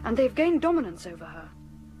 and they've gained dominance over her.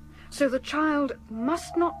 So the child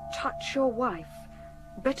must not touch your wife.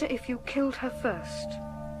 Better if you killed her first.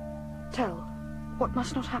 Tell, what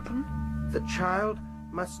must not happen? The child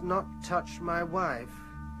must not touch my wife.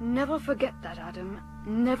 Never forget that, Adam.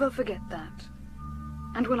 Never forget that.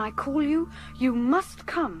 And when I call you, you must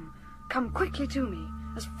come. Come quickly to me,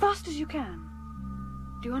 as fast as you can.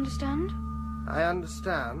 Do you understand? I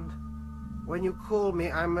understand. When you call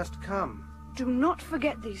me, I must come. Do not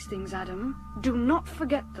forget these things, Adam. Do not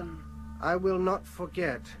forget them. I will not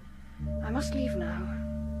forget. I must leave now.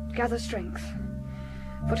 Gather strength.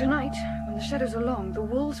 For tonight, when the shadows are long, the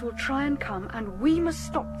wolves will try and come, and we must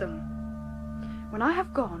stop them. When I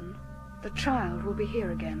have gone, the child will be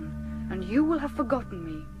here again, and you will have forgotten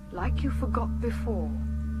me, like you forgot before.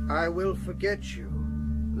 I will forget you,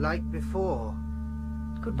 like before.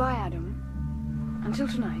 Goodbye, Adam. Until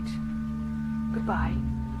tonight. Goodbye.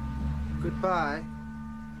 Goodbye.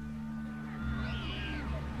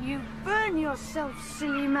 You burn yourself,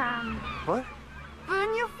 silly man. What?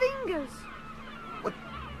 Burn your fingers. What?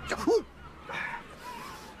 It's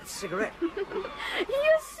a cigarette.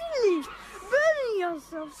 You're silly. Burning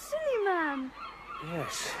yourself, silly man.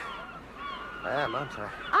 Yes. I am, aren't I?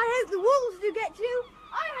 I hope the wolves do get you.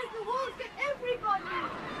 I hope the wolves get everybody.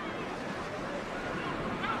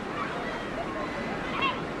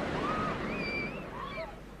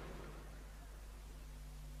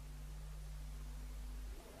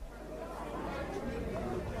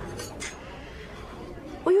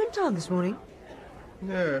 Were you in town this morning?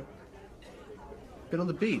 No. Been on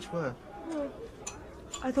the beach, where?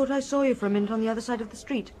 I thought I saw you for a minute on the other side of the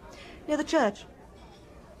street, near the church.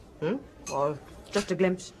 Huh? Or just a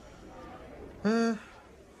glimpse. No,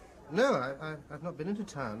 I've not been into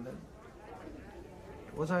town.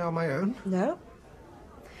 Was I on my own? No.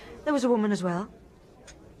 There was a woman as well.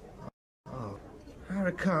 Oh. Hire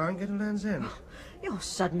a car and get to Land's End. You're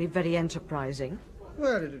suddenly very enterprising.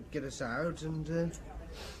 Well, it'd get us out, and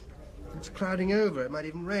it's clouding over. It might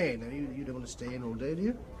even rain. You don't want to stay in all day, do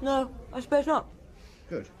you? No, I suppose not.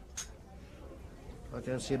 Good. I'll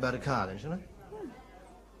go and see about a car then, shall I?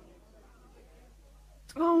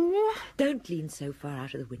 Oh, Don't lean so far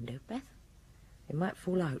out of the window, Beth. It might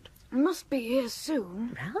fall out. I must be here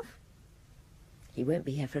soon. Ralph? He won't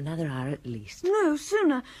be here for another hour at least. No,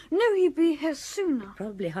 sooner. No, he'd be here sooner.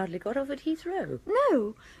 Probably hardly got off at Heathrow.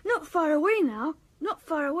 No, not far away now. Not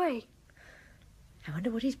far away. I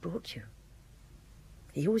wonder what he's brought you.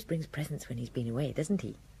 He always brings presents when he's been away, doesn't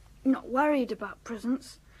he? Not worried about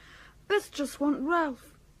presents. Beth just want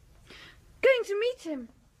Ralph. Going to meet him.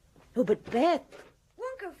 Oh, but Beth...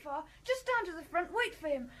 Won't go far. Just down to the front. Wait for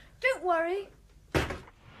him. Don't worry.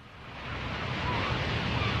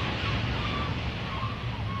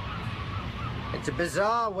 It's a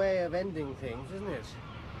bizarre way of ending things, isn't it?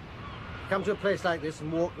 Come to a place like this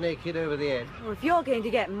and walk naked over the edge. Well, if you're going to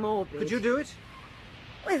get morbid... Could you do it?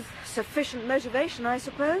 With sufficient motivation, I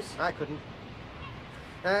suppose. I couldn't.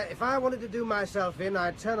 If I wanted to do myself in,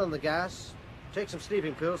 I'd turn on the gas, take some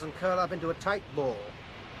sleeping pills and curl up into a tight ball.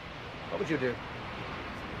 What would you do?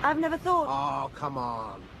 I've never thought... Oh, come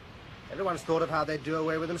on. Everyone's thought of how they'd do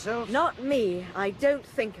away with themselves. Not me. I don't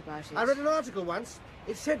think about it. I read an article once.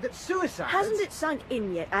 It said that suicide... Hasn't it sunk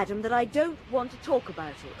in yet, Adam, that I don't want to talk about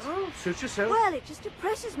it? Oh, suit yourself. Well, it just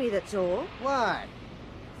depresses me, that's all. Why?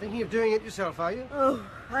 Thinking of doing it yourself, are you? Oh,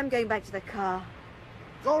 I'm going back to the car.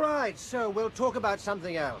 All right, so we'll talk about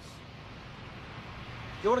something else.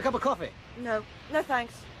 Do you want a cup of coffee? No, no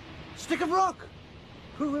thanks. Stick of rock?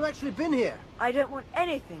 Who've actually been here? I don't want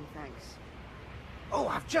anything, thanks. Oh,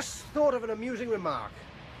 I've just thought of an amusing remark.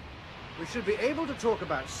 We should be able to talk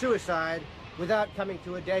about suicide without coming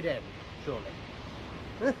to a dead end, surely.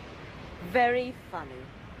 Huh? Very funny.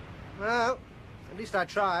 Well, at least I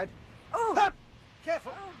tried. Oh! Up!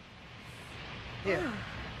 Careful! Here.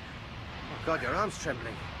 Oh, God, your arm's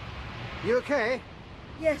trembling. You okay?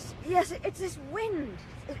 Yes, it's this wind.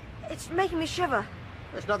 It's making me shiver.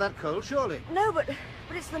 It's not that cold, surely. No, but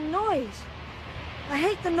it's the noise. I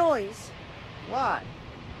hate the noise. Why?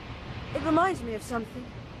 It reminds me of something.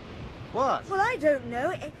 What? Well, I don't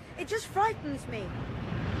know. It just frightens me.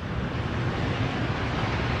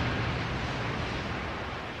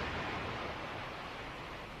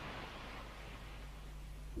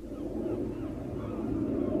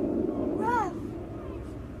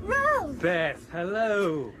 Ralph! Beth,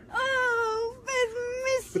 hello. Oh, Beth,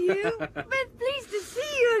 miss you. Beth, pleased to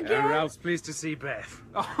see you again. Ralph's pleased to see Beth.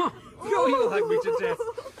 Oh, you'll hug me to death.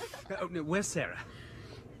 Oh, no, where's Sarah?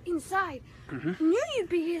 Inside. Knew you'd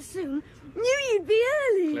be here soon. Knew you'd be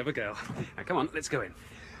early. Clever girl. Now, come on, let's go in.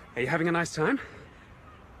 Are you having a nice time?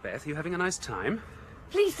 Beth, you having a nice time?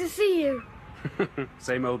 Pleased to see you.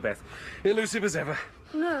 Same old Beth. Elusive as ever.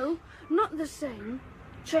 No, not the same.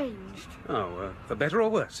 Changed. Oh, for better or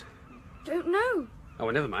worse? Don't know. Oh,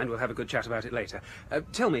 well, never mind. We'll have a good chat about it later.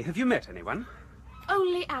 Tell me, have you met anyone?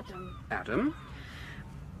 Only Adam. Adam?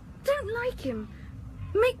 Don't like him.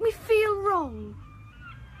 Make me feel wrong.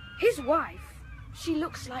 His wife, she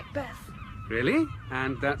looks like Beth. Really?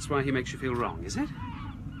 And that's why he makes you feel wrong, is it?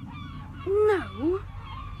 No.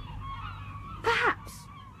 Perhaps.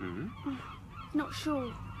 Mm-hmm. Not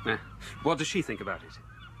sure. What does she think about it?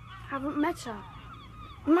 Haven't met her.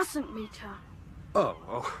 Mustn't meet her.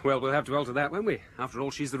 Oh, well, we'll have to alter that, won't we? After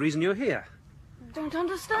all, she's the reason you're here. Don't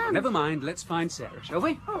understand. Never mind. Let's find Sarah, shall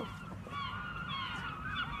we? Oh.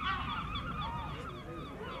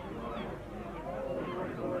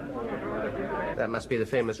 That must be the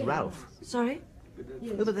famous Ralph. Sorry?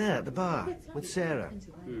 Over there at the bar with Sarah.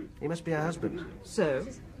 He must be her husband. So?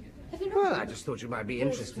 Have you not? Well, I just thought you might be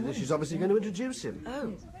interested. She's obviously going to introduce him.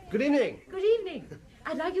 Oh. Good evening. Good evening.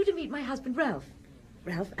 I'd like you to meet my husband, Ralph.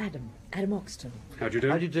 Ralph Adam Oxton. How do you do?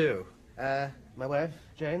 How do you do? My wife,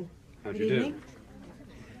 Jane. How do you do?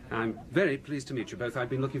 I'm very pleased to meet you both. I've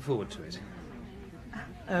been looking forward to it.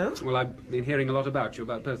 Oh? Well, I've been hearing a lot about you,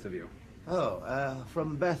 about both of you. Oh,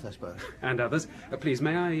 from Beth, I suppose. And others. Please,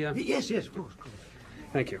 may I... Yes, of course.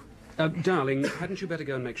 Thank you. Darling, hadn't you better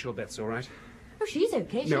go and make sure Beth's all right? Oh, she's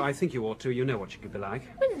okay. No, I think you ought to. You know what she could be like.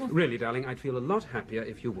 Well, Really, darling, I'd feel a lot happier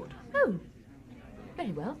if you would. Oh,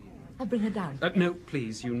 very well. I'll bring her down. No,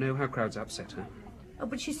 please. You know how crowds upset her. Oh,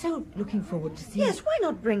 but she's so looking forward to seeing... Yes, why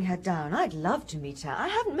not bring her down? I'd love to meet her. I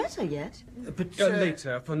haven't met her yet. But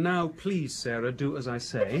Later. For now, please, Sarah, do as I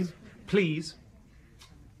say. Please.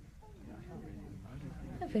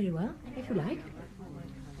 Oh, very well, if you like.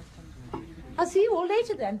 I'll see you all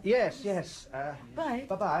later, then. Yes. Bye.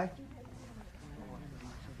 Bye-bye.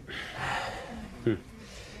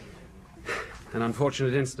 An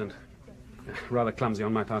unfortunate incident. Rather clumsy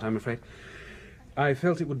on my part, I'm afraid. I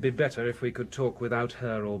felt it would be better if we could talk without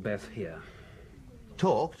her or Beth here.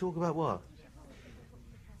 Talk? Talk about what?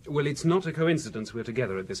 Well, it's not a coincidence we're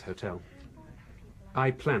together at this hotel.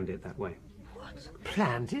 I planned it that way. What?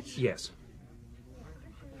 Planned it? Yes.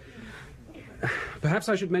 Perhaps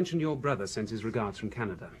I should mention your brother sent his regards from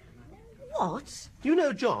Canada. What? You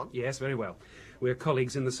know John? Yes, very well. We're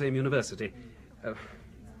colleagues in the same university.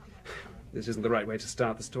 This isn't the right way to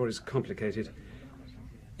start. The story's complicated.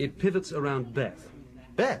 It pivots around Beth.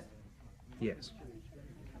 Beth? Yes.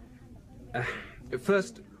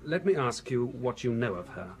 First, let me ask you what you know of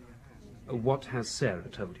her. What has Sarah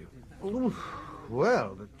told you? Ooh,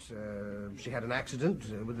 well, that she had an accident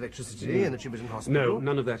with electricity and that she was in hospital. No,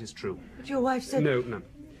 none of that is true. But your wife said... No, none.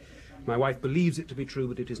 My wife believes it to be true,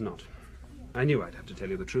 but it is not. I knew I'd have to tell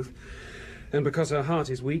you the truth. And because her heart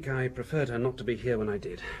is weak, I preferred her not to be here when I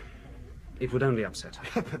did. It would only upset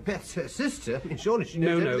her. But Beth's her sister. I mean, surely she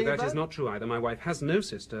knows everything that about... is not true either. My wife has no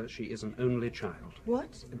sister. She is an only child.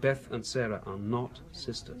 What? Beth and Sarah are not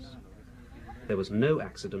sisters. There was no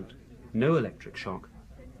accident, no electric shock,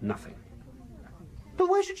 nothing. But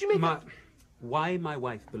why should she make that... Why my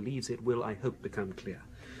wife believes it will, I hope, become clear.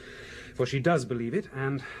 For she does believe it,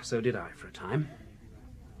 and so did I for a time.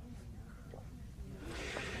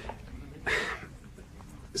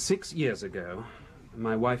 6 years ago,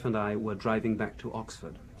 my wife and I were driving back to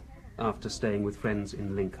Oxford after staying with friends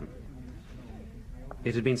in Lincoln.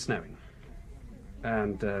 It had been snowing,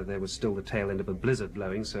 and there was still the tail end of a blizzard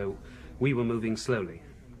blowing, so we were moving slowly,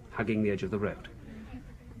 hugging the edge of the road.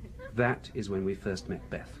 That is when we first met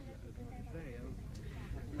Beth.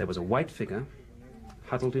 There was a white figure,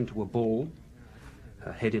 huddled into a ball,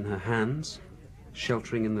 her head in her hands,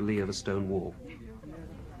 sheltering in the lee of a stone wall.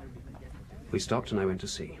 We stopped and I went to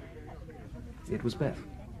see. It was Beth.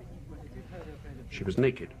 She was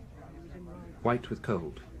naked, white with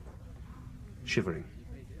cold, shivering.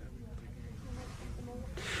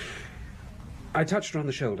 I touched her on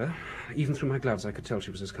the shoulder. Even through my gloves I could tell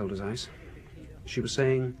she was as cold as ice. She was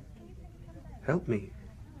saying, "Help me,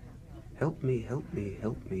 help me, help me,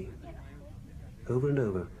 help me," over and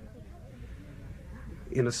over.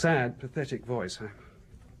 In a sad, pathetic voice,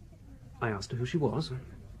 I asked her who she was,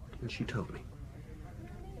 and she told me.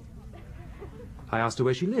 I asked her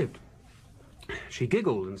where she lived. She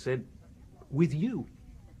giggled and said, "With you."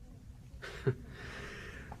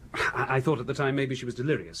 I thought at the time maybe she was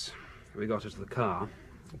delirious. We got her to the car,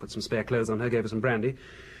 put some spare clothes on her, gave her some brandy.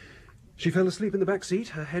 She fell asleep in the back seat,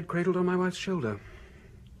 her head cradled on my wife's shoulder.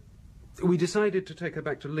 We decided to take her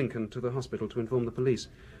back to Lincoln, to the hospital, to inform the police.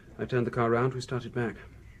 I turned the car round, we started back.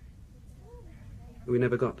 We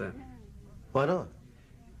never got there. Why not?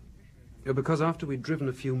 Because after we'd driven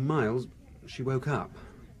a few miles, she woke up.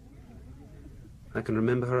 I can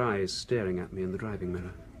remember her eyes staring at me in the driving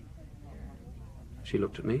mirror. She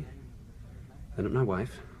looked at me, then at my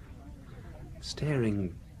wife,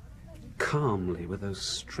 staring calmly with those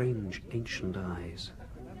strange, ancient eyes.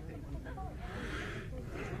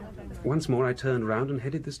 Once more I turned round and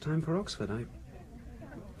headed this time for Oxford.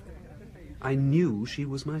 I knew she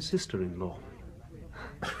was my sister-in-law.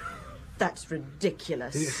 That's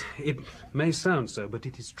ridiculous. It may sound so, but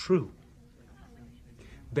it is true.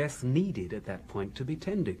 Beth needed at that point to be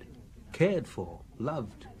tended, cared for,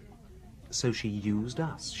 loved. So she used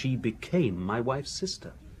us. She became my wife's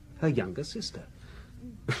sister, her younger sister.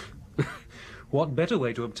 What better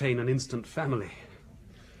way to obtain an instant family?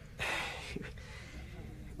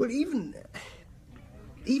 Well, even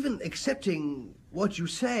accepting what you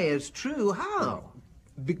say as true, how?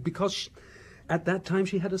 Because at that time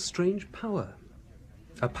she had a strange power.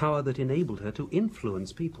 A power that enabled her to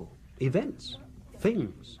influence people. events,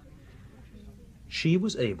 things. She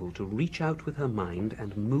was able to reach out with her mind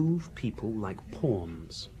and move people like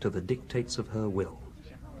pawns to the dictates of her will.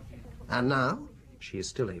 And now? She is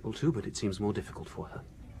still able to, but it seems more difficult for her.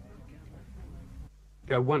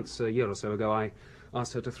 Once, a year or so ago, I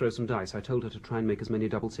asked her to throw some dice. I told her to try and make as many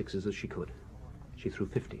double sixes as she could. She threw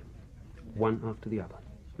 50, one after the other,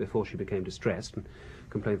 before she became distressed and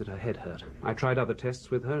complained that her head hurt. I tried other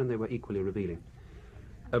tests with her, and they were equally revealing.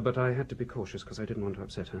 But I had to be cautious because I didn't want to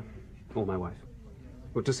upset her, or my wife.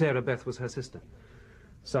 Well, to Sarah, Beth was her sister,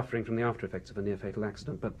 suffering from the after-effects of a near-fatal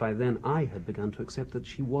accident. But by then, I had begun to accept that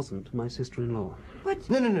she wasn't my sister-in-law. What?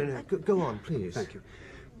 No. Go on, please. Thank you.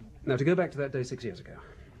 Now, to go back to that day 6 years ago.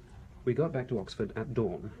 We got back to Oxford at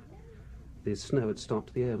dawn. The snow had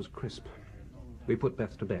stopped, the air was crisp. We put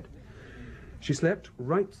Beth to bed. She slept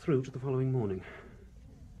right through to the following morning.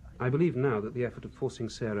 I believe now that the effort of forcing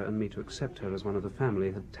Sarah and me to accept her as one of the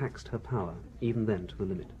family had taxed her power, even then to the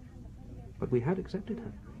limit. But we had accepted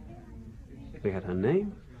her. We had her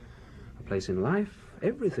name, a place in life,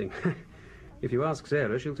 everything. If you ask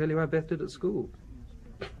Sarah, she'll tell you how Beth did at school.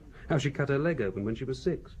 How she cut her leg open when she was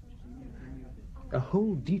 6. A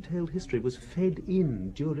whole detailed history was fed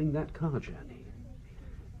in during that car journey.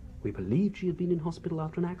 We believed she had been in hospital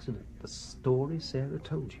after an accident. The story Sarah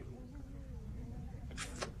told you.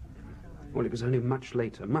 Well, it was only much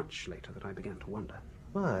later that I began to wonder.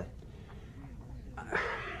 Why?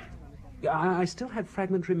 I still had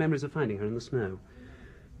fragmentary memories of finding her in the snow.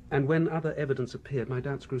 And when other evidence appeared, my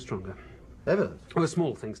doubts grew stronger. Evidence? Well, a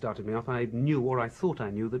small thing started me off. I knew, or I thought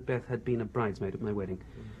I knew, that Beth had been a bridesmaid at my wedding.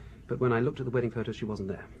 But when I looked at the wedding photos, she wasn't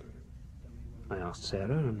there. I asked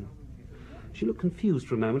Sarah, and she looked confused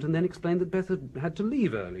for a moment, and then explained that Beth had to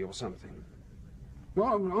leave early or something.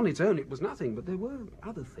 Well, on its own, it was nothing, but there were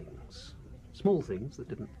other things. Small things that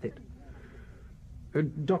didn't fit.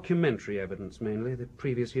 Documentary evidence, mainly. The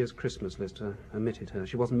previous year's Christmas list omitted her.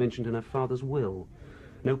 She wasn't mentioned in her father's will.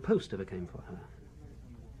 No post ever came for her.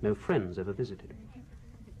 No friends ever visited.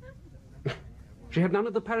 She had none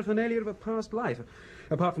of the paraphernalia of a past life.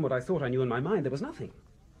 Apart from what I thought I knew in my mind, there was nothing.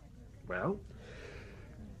 Well,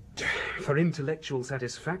 for intellectual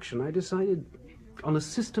satisfaction, I decided on a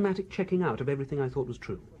systematic checking out of everything I thought was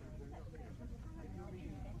true.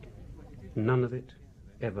 None of it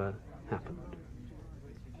ever happened.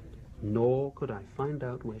 Nor could I find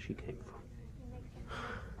out where she came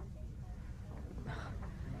from.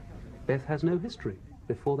 Beth has no history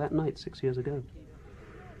before that night 6 years ago.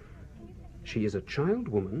 She is a child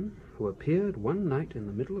woman who appeared one night in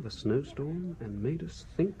the middle of a snowstorm and made us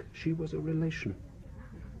think she was a relation.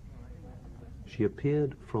 She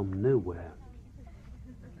appeared from nowhere.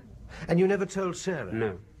 And you never told Sarah?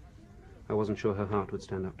 No. I wasn't sure her heart would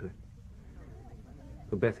stand up to it.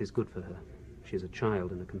 But Beth is good for her. She's a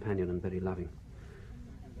child and a companion and very loving.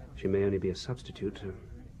 She may only be a substitute to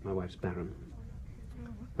my wife's Baron.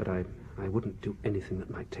 But I wouldn't do anything that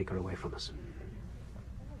might take her away from us.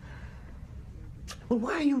 Well,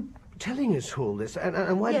 why are you telling us all this?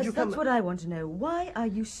 And why did you come... Yes, that's what I want to know. Why are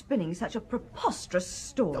you spinning such a preposterous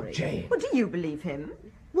story? Oh, Jane. Well, do you believe him?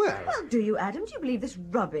 Well, do you, Adam? Do you believe this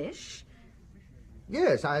rubbish?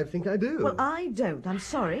 Yes, I think I do. Well, I don't. I'm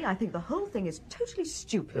sorry. I think the whole thing is totally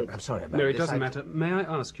stupid. I'm sorry about this. No, it doesn't matter. May I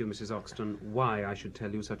ask you, Mrs. Oxton, why I should tell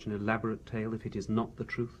you such an elaborate tale if it is not the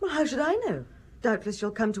truth? Well, how should I know? Doubtless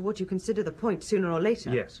you'll come to what you consider the point sooner or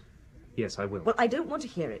later. Yes. Yes, I will. Well, I don't want to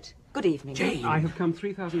hear it. Good evening. Jane! I have come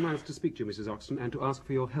 3,000 miles to speak to you, Mrs. Oxton, and to ask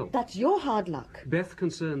for your help. That's your hard luck. Beth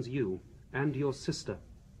concerns you and your sister.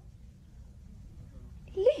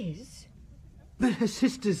 Liz? But her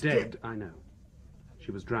sister's dead. I know.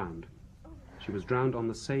 She was drowned. She was drowned on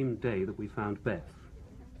the same day that we found Beth,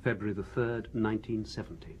 February the 3rd,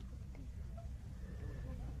 1970.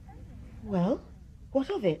 Well, what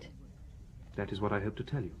of it? That is what I hope to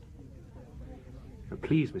tell you. Now,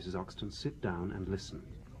 please, Mrs. Oxton, sit down and listen,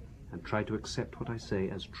 and try to accept what I say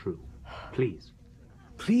as true. Please.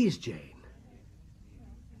 Please, Jane.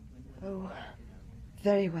 Oh,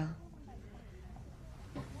 very well.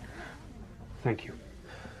 Thank you.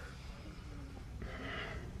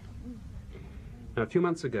 Now, a few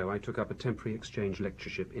months ago, I took up a temporary exchange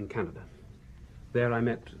lectureship in Canada. There I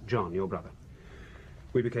met John, your brother.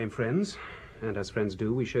 We became friends, and as friends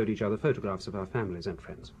do, we showed each other photographs of our families and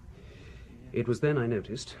friends. It was then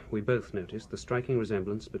we both noticed, the striking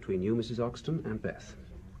resemblance between you, Mrs. Oxton, and Beth.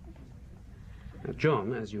 Now,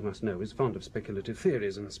 John, as you must know, is fond of speculative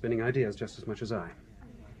theories and spinning ideas just as much as I.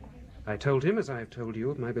 I told him, as I have told you,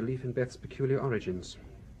 of my belief in Beth's peculiar origins,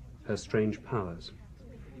 her strange powers.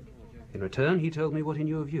 In return, he told me what he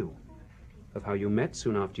knew of you, of how you met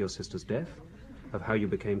soon after your sister's death, of how you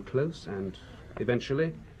became close, and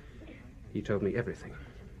eventually he told me everything.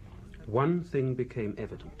 One thing became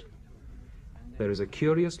evident. There is a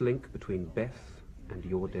curious link between Beth and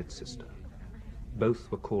your dead sister. Both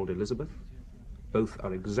were called Elizabeth. Both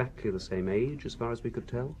are exactly the same age, as far as we could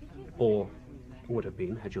tell, or would have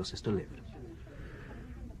been had your sister lived.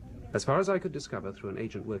 As far as I could discover through an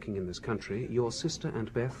agent working in this country, your sister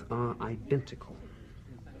and Beth are identical.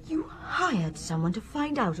 You hired someone to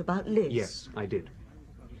find out about Liz? Yes, I did.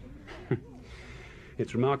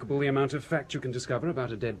 It's remarkable the amount of fact you can discover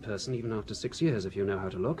about a dead person even after 6 years if you know how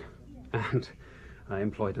to look. And I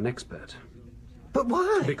employed an expert. But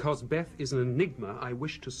why? Because Beth is an enigma I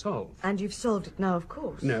wish to solve. And you've solved it now, of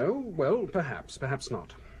course. No, well, perhaps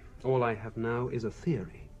not. All I have now is a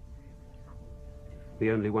theory. The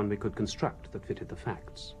only one we could construct that fitted the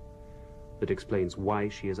facts. That explains why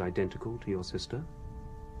she is identical to your sister.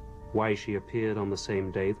 Why she appeared on the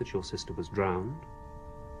same day that your sister was drowned.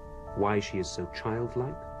 Why she is so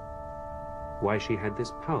childlike. Why she had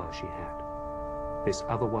this power she had. This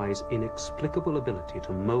otherwise inexplicable ability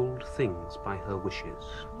to mold things by her wishes.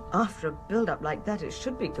 After a build-up like that, it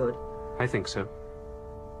should be good. I think so.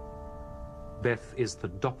 Beth is the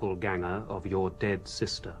doppelganger of your dead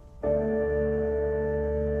sister.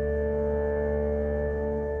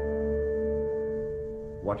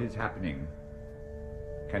 What is happening?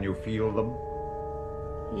 Can you feel them?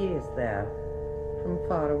 He is there, from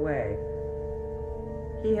far away.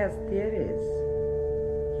 He has theories.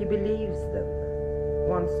 He believes them,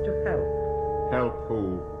 wants to help. Help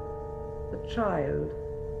who? The child.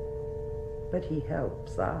 But he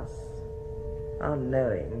helps us.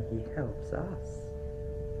 Unknowing, he helps us.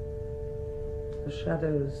 The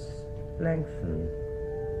shadows lengthen.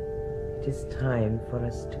 It is time for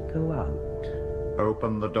us to go out.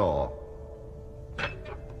 Open the door.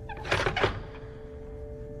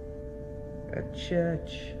 A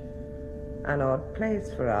church. An odd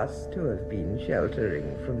place for us to have been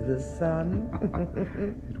sheltering from the sun.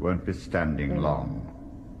 It won't be standing long.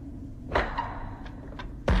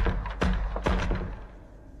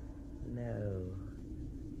 No,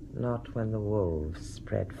 not when the wolves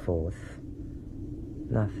spread forth.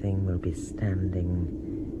 Nothing will be standing.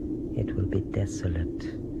 It will be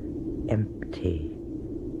desolate, empty,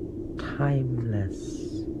 timeless.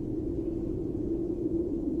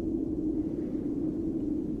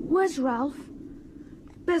 Where's Ralph?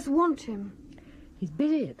 Beth want him. He's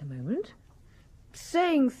busy at the moment.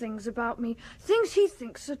 Saying things about me, things he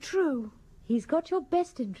thinks are true. He's got your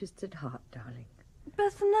best interests at heart, darling.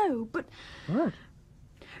 Beth, no, but... What?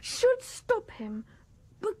 Should stop him,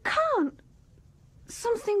 but can't.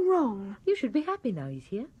 Something wrong. You should be happy now he's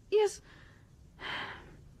here. Yes.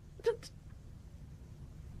 But...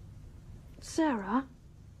 Sarah?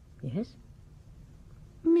 Yes?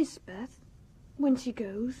 Miss Beth, when she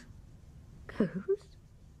goes. Goes?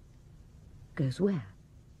 Goes where?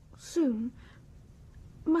 Soon.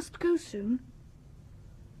 Must go soon.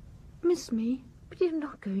 Miss me. But you're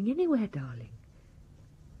not going anywhere, darling.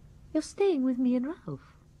 You're staying with me and Ralph.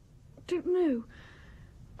 Don't know.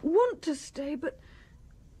 Want to stay, but...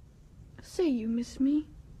 Say you miss me.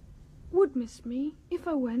 Would miss me if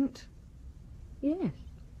I went. Yes.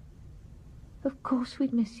 Of course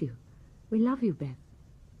we'd miss you. We love you, Beth.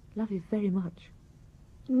 Love you very much.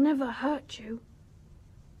 Never hurt you.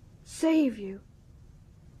 Save you.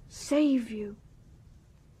 Save you.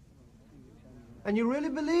 And you really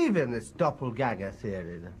believe in this doppelganger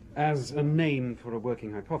theory, then? As a name for a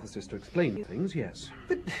working hypothesis to explain things, yes.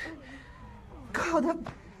 But, God,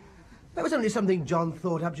 that was only something John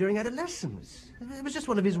thought up during adolescence. It was just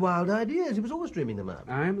one of his wild ideas. He was always dreaming them up.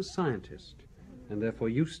 I am a scientist, and therefore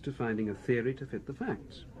used to finding a theory to fit the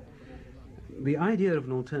facts. The idea of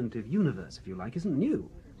an alternative universe, if you like, isn't new.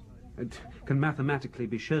 It can mathematically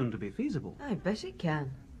be shown to be feasible. I bet it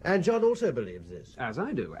can. And John also believes this. As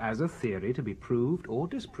I do, as a theory to be proved or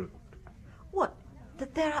disproved. What?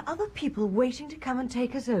 That there are other people waiting to come and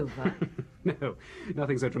take us over? No,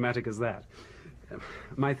 nothing so dramatic as that.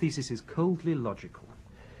 My thesis is coldly logical.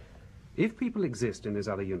 If people exist in this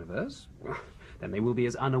other universe, then they will be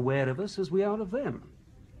as unaware of us as we are of them.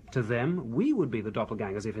 To them, we would be the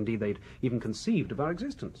doppelgangers if indeed they'd even conceived of our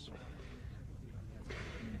existence.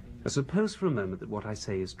 Suppose for a moment that what I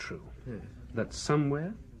say is true. That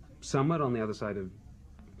somewhere on the other side of,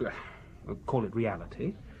 call it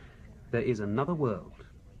reality, there is another world,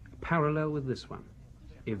 parallel with this one.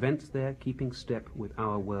 Events there keeping step with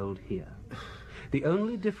our world here. The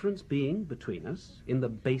only difference being between us in the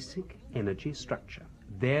basic energy structure.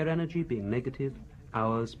 Their energy being negative,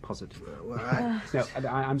 ours positive. Well, No,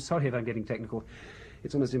 I'm sorry if I'm getting technical.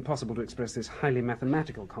 It's almost impossible to express this highly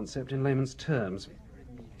mathematical concept in layman's terms.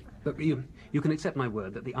 But you can accept my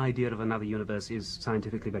word that the idea of another universe is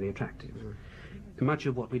scientifically very attractive. Much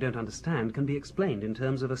of what we don't understand can be explained in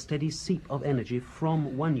terms of a steady seep of energy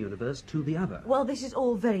from one universe to the other. Well, this is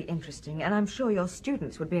all very interesting, and I'm sure your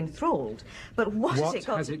students would be enthralled. But what has it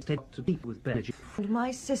got has it to do with energy? And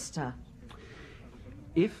my sister.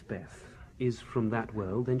 If Beth is from that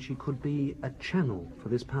world, then she could be a channel for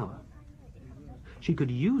this power. She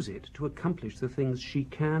could use it to accomplish the things she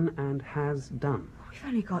can and has done. We've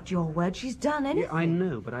only got your word she's done anything. Yeah, I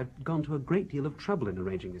know, but I've gone to a great deal of trouble in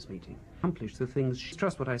arranging this meeting. Accomplish the things she...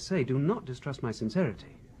 Trust what I say. Do not distrust my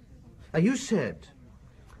sincerity. You said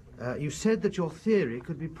that your theory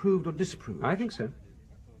could be proved or disproved. I think so.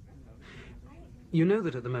 You know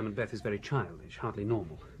that at the moment Beth is very childish, hardly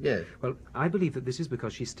normal. Yes. Well, I believe that this is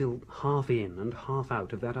because she's still half in and half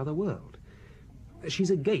out of that other world.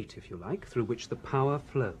 She's a gate, if you like, through which the power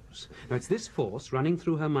flows. Now, it's this force running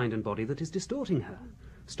through her mind and body that is distorting her,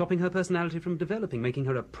 stopping her personality from developing, making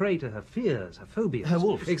her a prey to her fears, her phobias. Her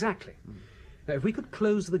wolves. Exactly. Now, if we could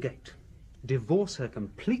close the gate, divorce her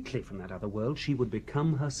completely from that other world, she would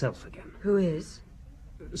become herself again. Who is?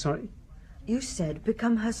 Sorry? You said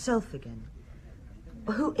become herself again.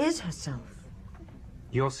 Who is herself?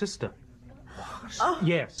 Your sister. What? Oh.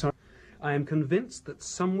 Yes. Sorry. I am convinced that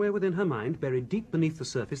somewhere within her mind, buried deep beneath the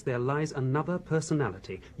surface, there lies another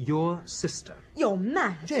personality. Your sister. You're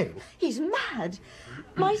mad. Jane. He's mad.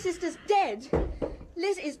 My sister's dead.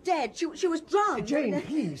 Liz is dead. She was drowned. Jane,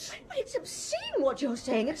 please. But it's obscene what you're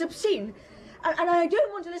saying. It's obscene. And I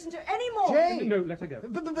don't want to listen to any more. Jane! No, let her go.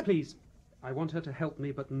 But please. I want her to help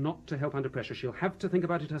me, but not to help under pressure. She'll have to think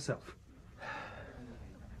about it herself.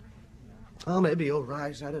 Oh, maybe you're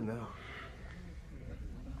right. I don't know.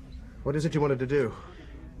 What is it you wanted to do?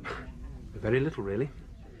 Very little, really.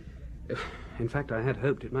 In fact, I had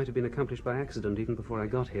hoped it might have been accomplished by accident even before I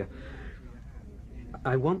got here.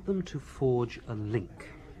 I want them to forge a link.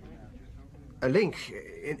 A link?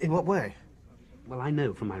 In what way? Well, I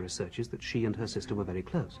know from my researches that she and her sister were very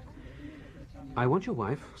close. I want your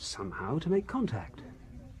wife, somehow, to make contact.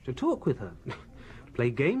 To talk with her. Play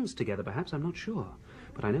games together, perhaps, I'm not sure.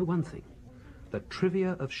 But I know one thing. The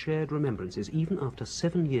trivia of shared remembrances, even after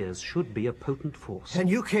 7 years, should be a potent force. And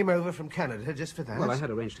you came over from Canada just for that? Well, I had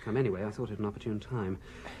arranged to come anyway. I thought it an opportune time.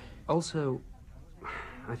 Also,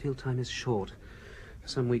 I feel time is short. For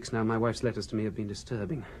some weeks now, my wife's letters to me have been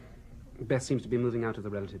disturbing. Beth seems to be moving out of the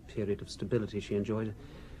relative period of stability she enjoyed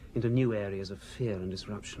into new areas of fear and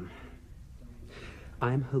disruption.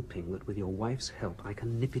 I am hoping that with your wife's help, I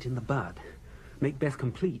can nip it in the bud. Make Beth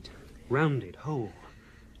complete, rounded, whole.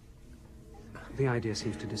 The idea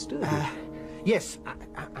seems to disturb you. Yes,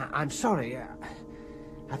 I'm sorry.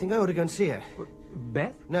 I think I ought to go and see her.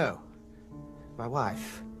 Beth? No. My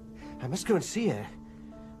wife. I must go and see her.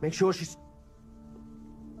 Make sure she's...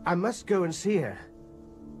 I must go and see her.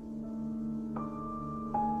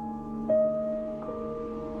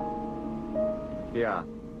 Here.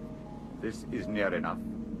 This is near enough.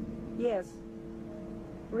 Yes.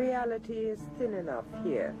 Reality is thin enough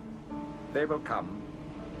here. They will come.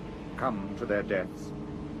 Come to their deaths.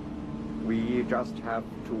 We just have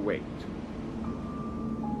to wait.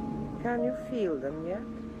 Can you feel them yet?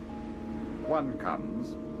 One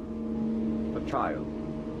comes. The child.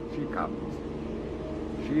 She comes.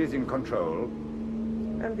 She is in control.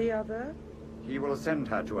 And the other? He will send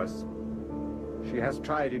her to us. She has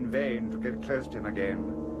tried in vain to get close to him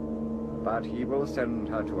again. But he will send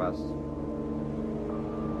her to us.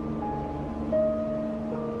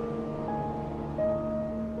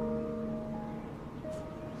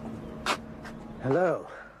 Hello.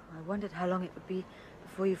 I wondered how long it would be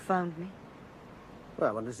before you found me. Well,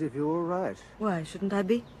 I wanted to see if you were all right. Why shouldn't I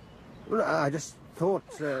be? Well, I just thought...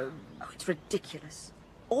 Oh, it's ridiculous.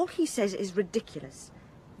 All he says is ridiculous.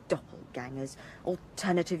 Doppelgangers,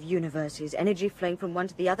 alternative universes, energy flowing from one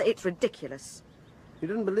to the other. It's ridiculous. You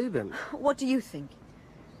didn't believe him? What do you think?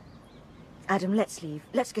 Adam, let's leave.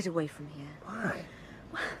 Let's get away from here. Why?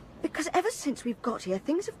 Because ever since we've got here,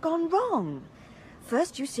 things have gone wrong.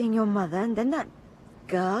 First you seeing your mother, and then that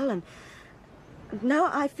girl, and now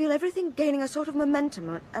I feel everything gaining a sort of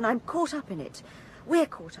momentum, and I'm caught up in it. We're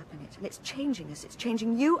caught up in it, and it's changing us. It's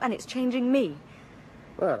changing you, and it's changing me.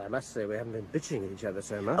 Well, I must say we haven't been bitching at each other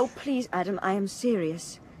so much. Oh, please, Adam, I am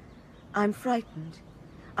serious. I'm frightened.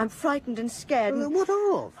 I'm frightened and scared. Well, what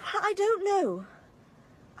of? I don't know.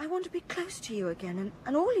 I want to be close to you again,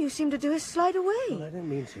 and all you seem to do is slide away. Well, I don't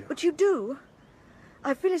mean to. But you do.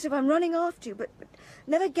 I feel as if I'm running after you, but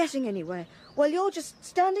never getting anywhere, while you're just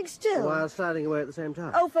standing still. While sliding away at the same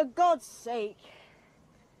time. Oh, for God's sake.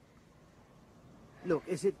 Look,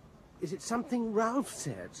 is it something Ralph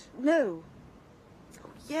said? No. Oh,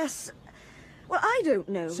 yes. Well, I don't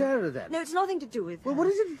know. Sarah, then? No, it's nothing to do with Well, her. what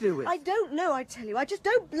is it to do with? I don't know, I tell you. I just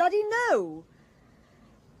don't bloody know.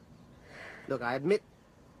 Look, I admit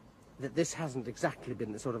that this hasn't exactly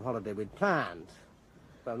been the sort of holiday we'd planned.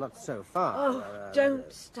 Well, not so far. Oh,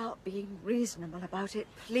 don't start being reasonable about it,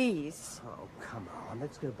 please. Oh, come on,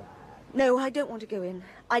 let's go back. No, I don't want to go in.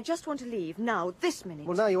 I just want to leave now, this minute.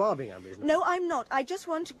 Well, now you are being unreasonable. No, I'm not. I just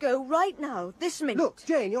want to go right now, this minute. Look,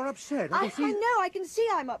 Jane, you're upset. I know, I can see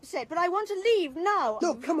I'm upset, but I want to leave now.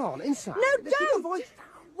 Look, come on, inside. No, Let's keep your don't! voice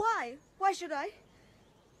down. Why? Why should I?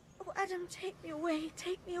 Oh, Adam, take me away.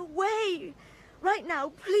 Take me away. Right now,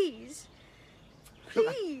 please.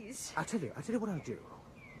 Please. I'll tell you what I'll do.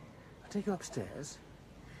 I'll take you upstairs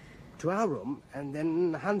to our room and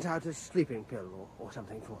then hunt out a sleeping pill or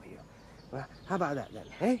something for you. Well, how about that then,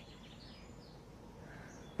 eh?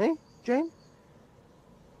 Eh, Jane?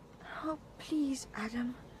 Oh, please,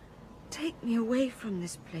 Adam. Take me away from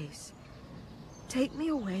this place. Take me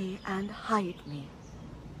away and hide me.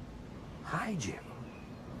 Hide you?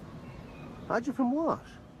 Hide you from what?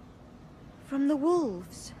 From the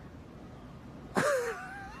wolves.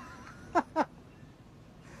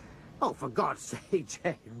 Oh, for God's sake,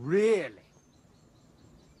 Jane, really?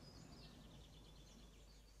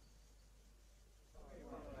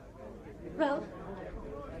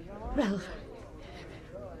 Ralph.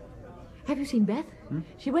 Have you seen Beth?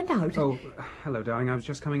 She went out. Oh, hello, darling. I was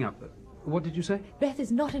just coming up. What did you say? Beth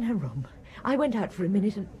is not in her room. I went out for a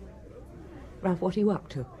minute and... Ralph, what are you up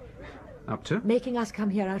to? Up to? Making us come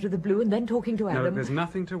here out of the blue and then talking to Adam. No, there's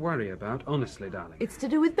nothing to worry about, honestly, darling. It's to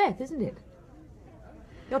do with Beth, isn't it?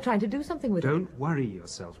 You're trying to do something with her. Don't worry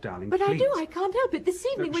yourself, darling, But please. I do. I can't help it. This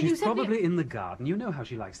evening when you She's said probably in the garden. You know how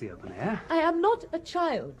she likes the open air. I am not a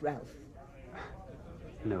child, Ralph.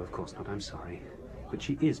 No, of course not. I'm sorry. But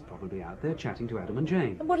she is probably out there chatting to Adam and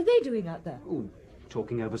Jane. And what are they doing out there? Oh,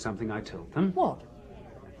 talking over something I told them. What?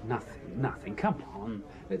 Nothing. Come on.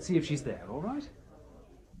 Let's see if she's there, all right?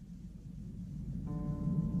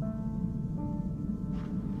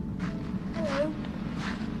 Hello.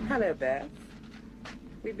 Hello, Beth.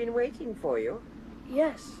 We've been waiting for you.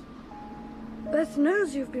 Yes. Beth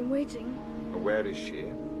knows you've been waiting. Where is she?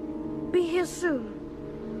 Be here soon.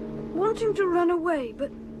 Wanting to run away,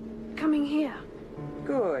 but coming here.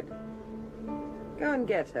 Good. Go and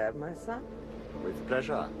get her, my son. With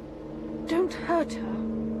pleasure. Don't hurt her.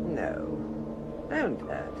 No. Don't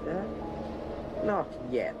hurt her. Not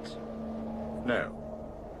yet. No.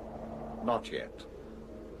 Not yet.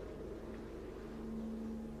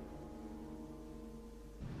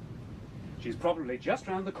 She's probably just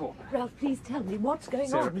round the corner. Ralph, please tell me what's going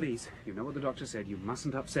Sarah, on. please. You know what the doctor said. You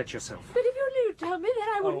mustn't upset yourself. But if you knew, tell me, then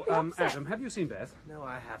I wouldn't be upset. Adam, have you seen Beth? No,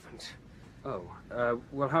 I haven't. Oh,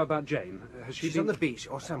 well, how about Jane? Has she She's been... on the beach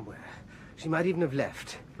or somewhere. She might even have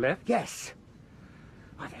left. Left? Yes.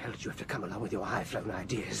 Why the hell did you have to come along with your high-flown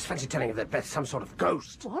ideas? Fancy telling her that Beth's some sort of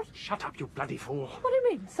ghost. What? Shut up, you bloody fool. What do you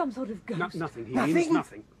mean, some sort of ghost? Nothing. He Nothing? means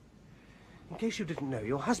nothing. In case you didn't know,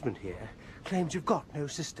 your husband here claims you've got no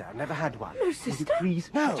sister, never had one. No sister? Please,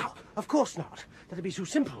 No, shut up. of course not. That'd be too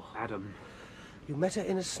simple. Adam. You met her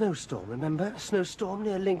in a snowstorm, remember? A snowstorm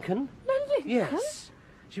near Lincoln? No, Lincoln? Yes.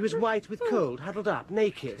 She was white with cold, huddled up,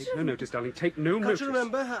 naked. Take no notice, darling. Take no Can't notice. you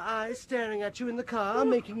remember her eyes staring at you in the car,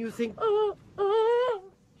 making you think... You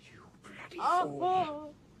bloody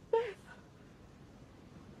fool.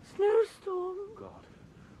 Snowstorm. God.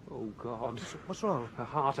 Oh, God. What's wrong? Her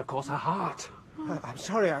heart, of course, her heart. I'm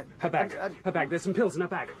sorry, Her bag. Her bag. There's some pills in her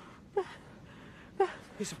bag.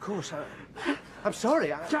 Yes, of course. I'm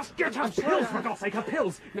sorry. Just get her pills, for God's sake, her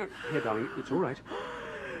pills. No, here, darling, it's all right.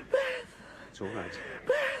 It's all right.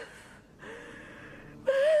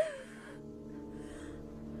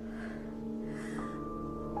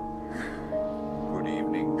 Good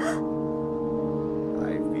evening.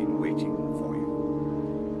 I've been waiting for you.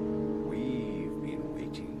 We've been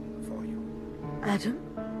waiting for you. Adam?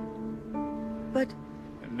 But...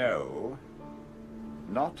 No,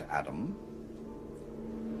 not Adam.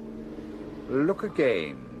 Look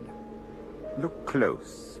again. Look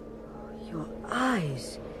close. Your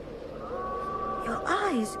eyes. Your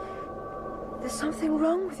eyes. There's something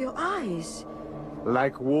wrong with your eyes.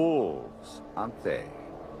 Like wolves, aren't they?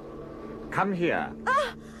 Come here.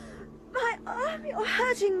 Ah! My arm, you're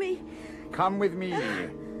hurting me. Come with me.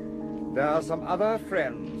 There are some other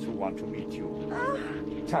friends who want to meet you.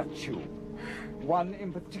 Touch you. One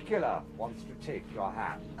in particular wants to take your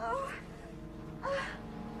hand.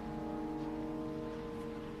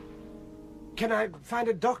 Can I find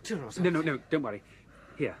a doctor or something? No, don't worry.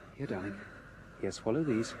 Here, darling. Here, swallow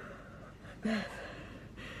these.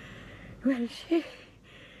 Where is she?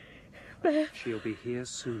 Beth. She'll be here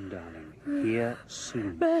soon, darling. Here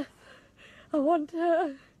soon. Beth. I want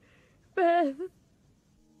her. Beth.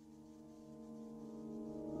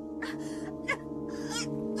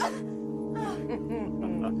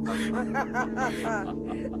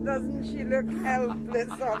 Doesn't she look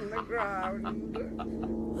helpless on the ground?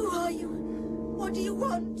 Who are you? What do you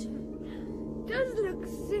want? Does look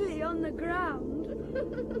silly on the ground.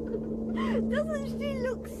 Doesn't she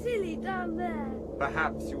look silly down there?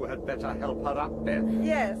 Perhaps you had better help her up, Beth.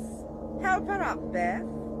 Yes. Help her up, Beth.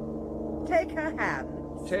 Take her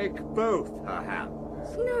hands. Take both her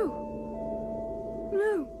hands. No.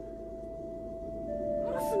 No.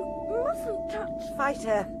 Mustn't touch. Fight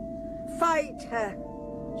her. Fight her.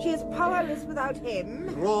 She is powerless without him.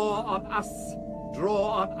 Draw on us. Draw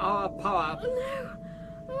on our power. No.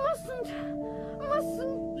 Mustn't.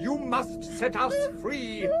 You must set us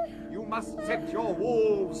free. You must set your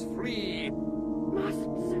wolves free. Must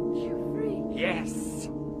set you free. Yes.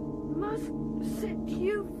 Must set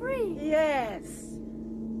you free. Yes.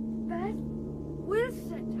 Beth will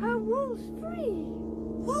set her wolves free.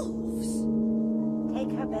 Wolves?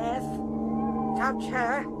 Take her, Beth. Touch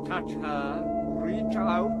her. Touch her. Reach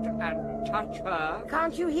out and touch her.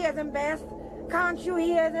 Can't you hear them, Beth? Can't you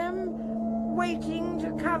hear them? Waiting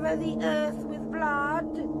to cover the earth with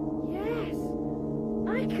blood? Yes.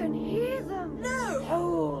 I can hear them. No!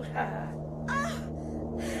 Hold her.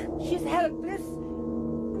 She's helpless.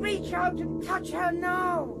 Reach out and touch her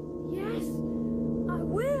now. Yes, I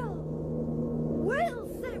will. Will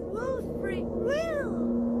set wolves free. Will.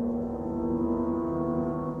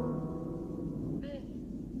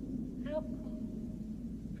 Help me.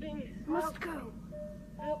 Please. Must go.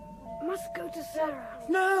 Must go to Sarah.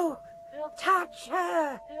 No. Touch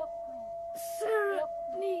her. Sarah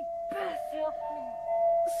need Beth. Help me.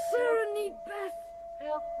 Sarah need Beth.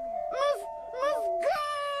 Help me. Must go.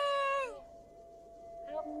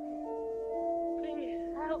 Help me. Please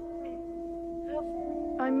help me. Help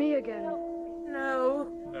me. I'm me again. No.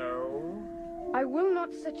 No. I will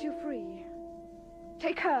not set you free.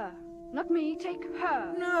 Take her. Not me, take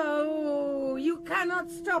her. No. You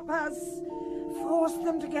cannot stop us. Force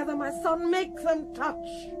them together, my son. Make them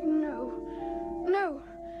touch. No. No.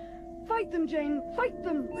 Fight them, Jane. Fight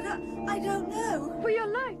them. But I don't know. For your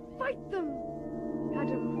life, fight them.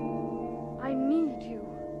 Adam, I need you.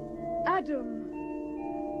 Adam.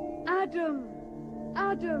 Adam.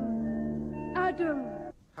 Adam. Adam.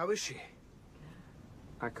 How is she?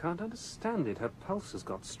 I can't understand it. Her pulse has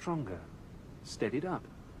got stronger. Steadied up.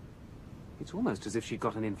 It's almost as if she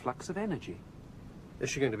got an influx of energy. Is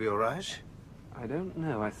she going to be all right? I don't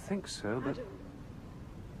know. I think so, but...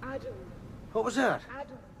 Adam. What was that?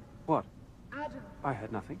 Adam. What? Adam. I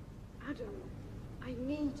heard nothing. Adam. I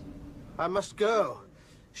need you. I must go.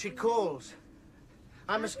 She calls.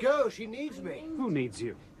 I must go. She needs me. Who needs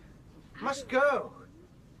you? Must go.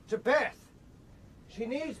 To Beth. She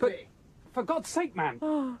needs me. For God's sake, man!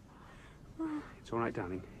 It's all right,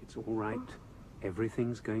 darling. It's all right.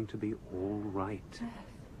 Everything's going to be all right.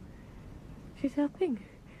 She's helping.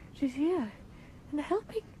 She's here. And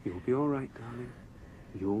helping. You'll be all right, darling.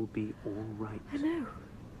 You'll be all right. I know.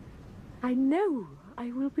 I know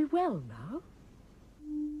I will be well now.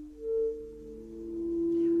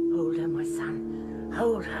 Hold her, my son.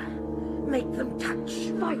 Hold her. Make them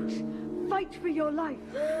touch. Fight. Fight for your life.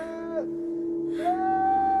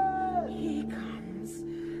 He comes.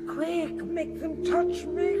 Quick, make them touch.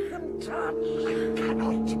 Make them touch. I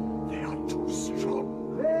cannot. They are too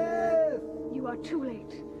strong. Beth! You are too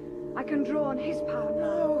late. I can draw on his power now.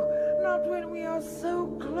 No, not when we are so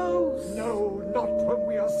close. No, not when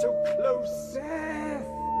we are so close. Beth!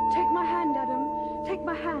 Take my hand, Adam. Take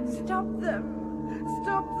my hand. Stop them.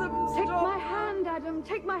 Stop them. Stop. Take my hand, Adam.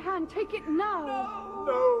 Take my hand. Take it now.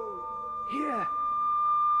 No. Here!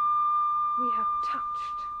 We have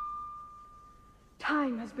touched.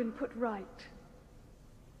 Time has been put right.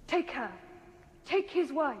 Take her. Take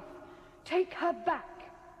his wife. Take her back.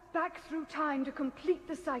 Back through time to complete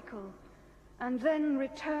the cycle. And then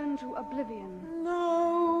return to oblivion.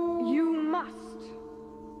 No. You must.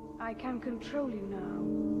 I can control you now.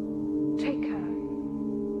 Take her.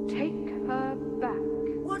 Take her back.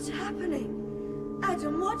 What's happening?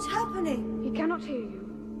 Adam, what's happening? He cannot hear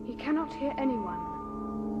you. He cannot hear anyone.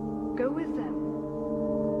 Go with them.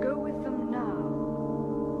 Go with them now.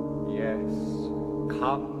 Yes.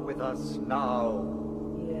 Come with us now.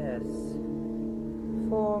 Yes.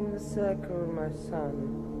 Form the circle, my son,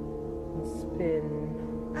 and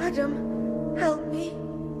spin. Adam, help me.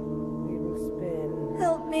 We will spin.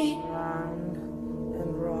 Help me. Round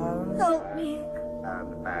and round. Help me.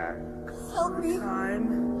 And back. Help me.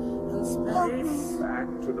 Time and Please, back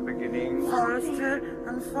to the beginning. Faster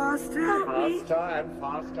and faster. Faster and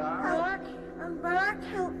faster. Back and back.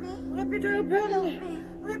 Help me. Rip it open. Help me.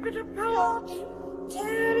 Rip it apart.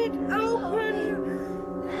 Tear it open.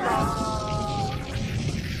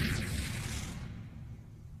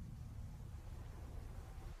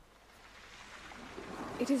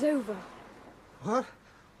 It is over. What?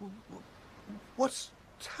 What's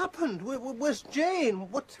happened? Where's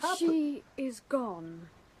Jane? What's happened? She is gone.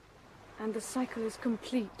 And the cycle is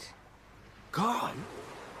complete. Gone?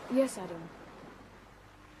 Yes, Adam.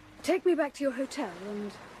 Take me back to your hotel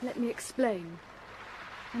and let me explain.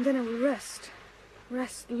 And then I will rest.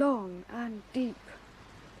 Rest long and deep.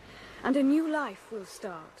 And a new life will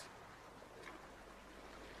start.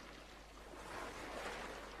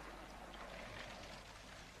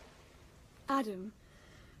 Adam,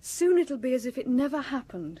 soon it'll be as if it never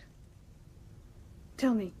happened.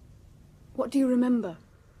 Tell me, what do you remember?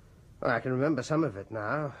 Well, I can remember some of it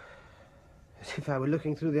now. As if I were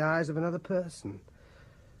looking through the eyes of another person.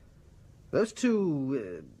 Those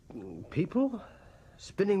two people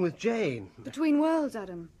spinning with Jane. Between worlds,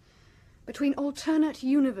 Adam. Between alternate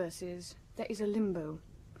universes, there is a limbo.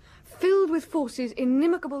 Filled with forces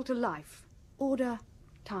inimical to life. Order,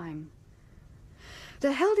 time.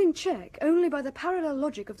 They're held in check only by the parallel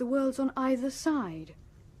logic of the worlds on either side.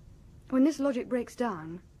 When this logic breaks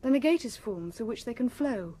down, then a gate is formed through which they can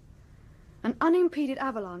flow. An unimpeded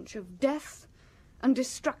avalanche of death and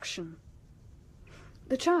destruction.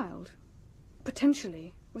 The child,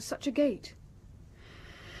 potentially, was such a gate.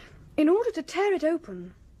 In order to tear it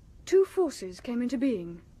open, two forces came into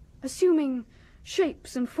being, assuming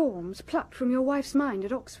shapes and forms plucked from your wife's mind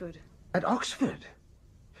at Oxford. At Oxford?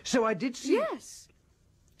 So I did see... Yes.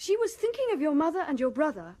 She was thinking of your mother and your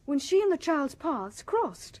brother when she and the child's paths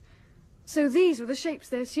crossed. So these were the shapes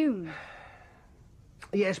they assumed.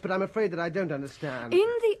 Yes, but I'm afraid that I don't understand. In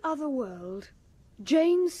the other world,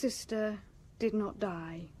 Jane's sister did not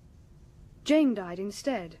die. Jane died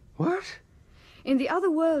instead. What? In the other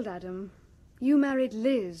world, Adam, you married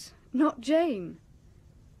Liz, not Jane.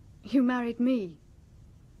 You married me.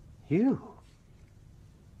 You?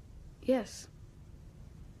 Yes.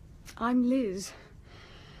 I'm Liz.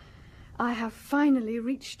 I have finally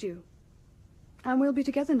reached you. And we'll be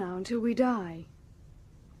together now until we die.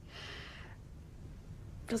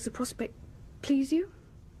 Does the prospect please you?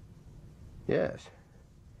 Yes.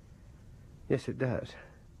 Yes, it does.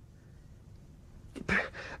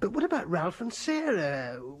 But what about Ralph and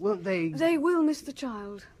Sarah? Won't they... They will miss the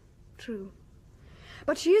child. True.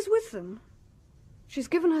 But she is with them. She's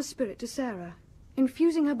given her spirit to Sarah,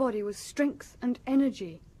 infusing her body with strength and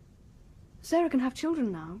energy. Sarah can have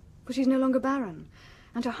children now, for she's no longer barren,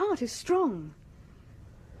 and her heart is strong.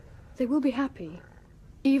 They will be happy,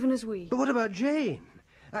 even as we. But what about Jane?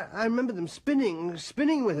 I remember them spinning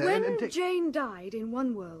with her. When Jane died in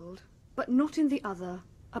one world, but not in the other,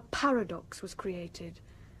 a paradox was created.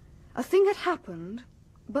 A thing had happened,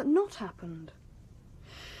 but not happened.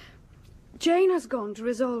 Jane has gone to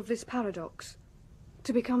resolve this paradox,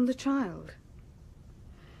 to become the child.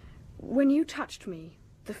 When you touched me,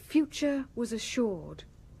 the future was assured.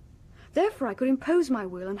 Therefore, I could impose my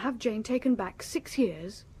will and have Jane taken back 6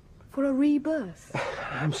 years for a rebirth.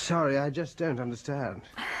 I'm sorry, I just don't understand.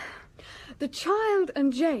 The child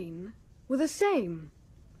and Jane were the same.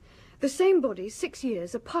 The same body 6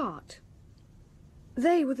 years apart.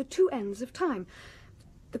 They were the two ends of time,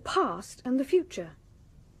 the past and the future.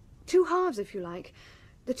 Two halves, if you like,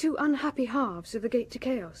 the two unhappy halves of the gate to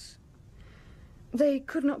chaos. They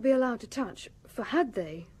could not be allowed to touch, for had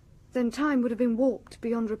they, then time would have been warped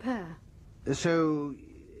beyond repair. So,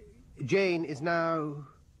 Jane is now...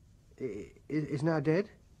 is now dead?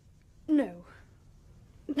 No.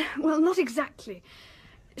 Well, not exactly.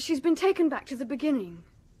 She's been taken back to the beginning.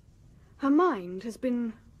 Her mind has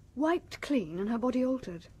been wiped clean and her body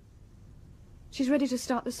altered. She's ready to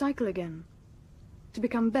start the cycle again. To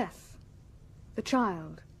become Beth, the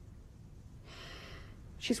child.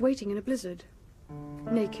 She's waiting in a blizzard,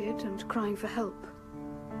 naked and crying for help.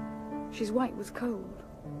 She's white with cold,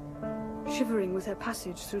 shivering with her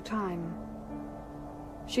passage through time.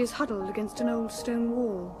 She is huddled against an old stone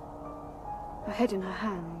wall, her head in her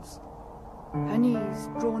hands, her knees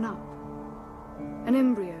drawn up, an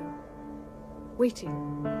embryo,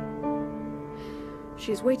 waiting.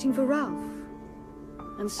 She is waiting for Ralph,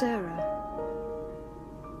 and Sarah,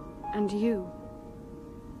 and you.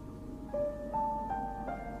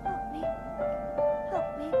 Help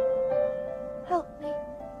me. Help me.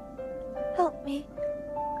 Help me.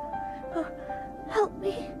 Oh, help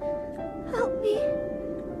me. Help me.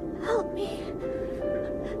 Help me.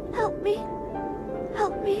 Help me.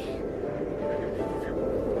 Help me.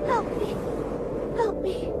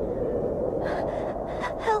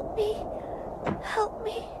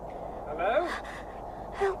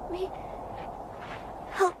 me.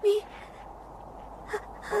 Help me.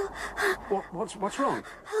 What's wrong?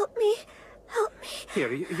 Help me. Help me. Here,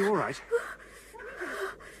 are you all right?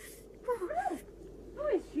 Who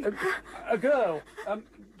is she? A girl.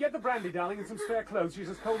 Get the brandy, darling, and some spare clothes. She's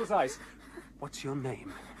as cold as ice. What's your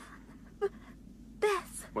name?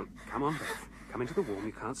 Beth. Well, come on, Beth. Come into the warm.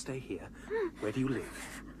 You can't stay here. Where do you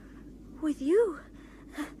live? With you.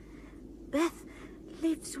 Beth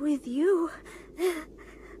lives with you.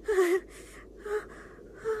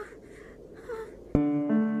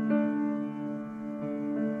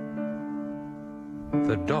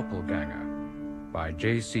 The Doppelganger by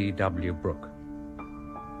J.C.W. Brook.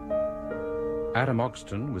 Adam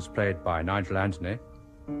Oxton was played by Nigel Anthony,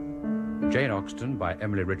 Jane Oxton by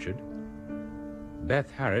Emily Richard, Beth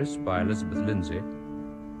Harris by Elizabeth Lindsay,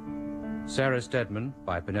 Sarah Stedman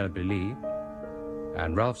by Penelope Lee,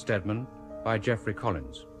 and Ralph Steadman by Geoffrey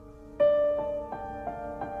Collins.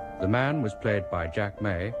 The man was played by Jack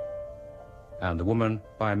May, and the woman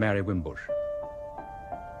by Mary Wimbush.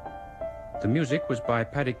 The music was by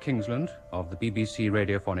Paddy Kingsland of the BBC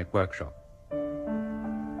Radiophonic Workshop.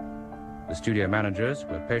 The studio managers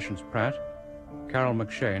were Patience Pratt, Carol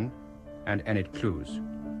McShane, and Enid Clues.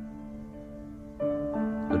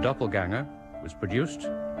 The Doppelganger was produced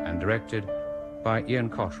and directed by Ian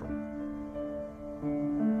Cottrell.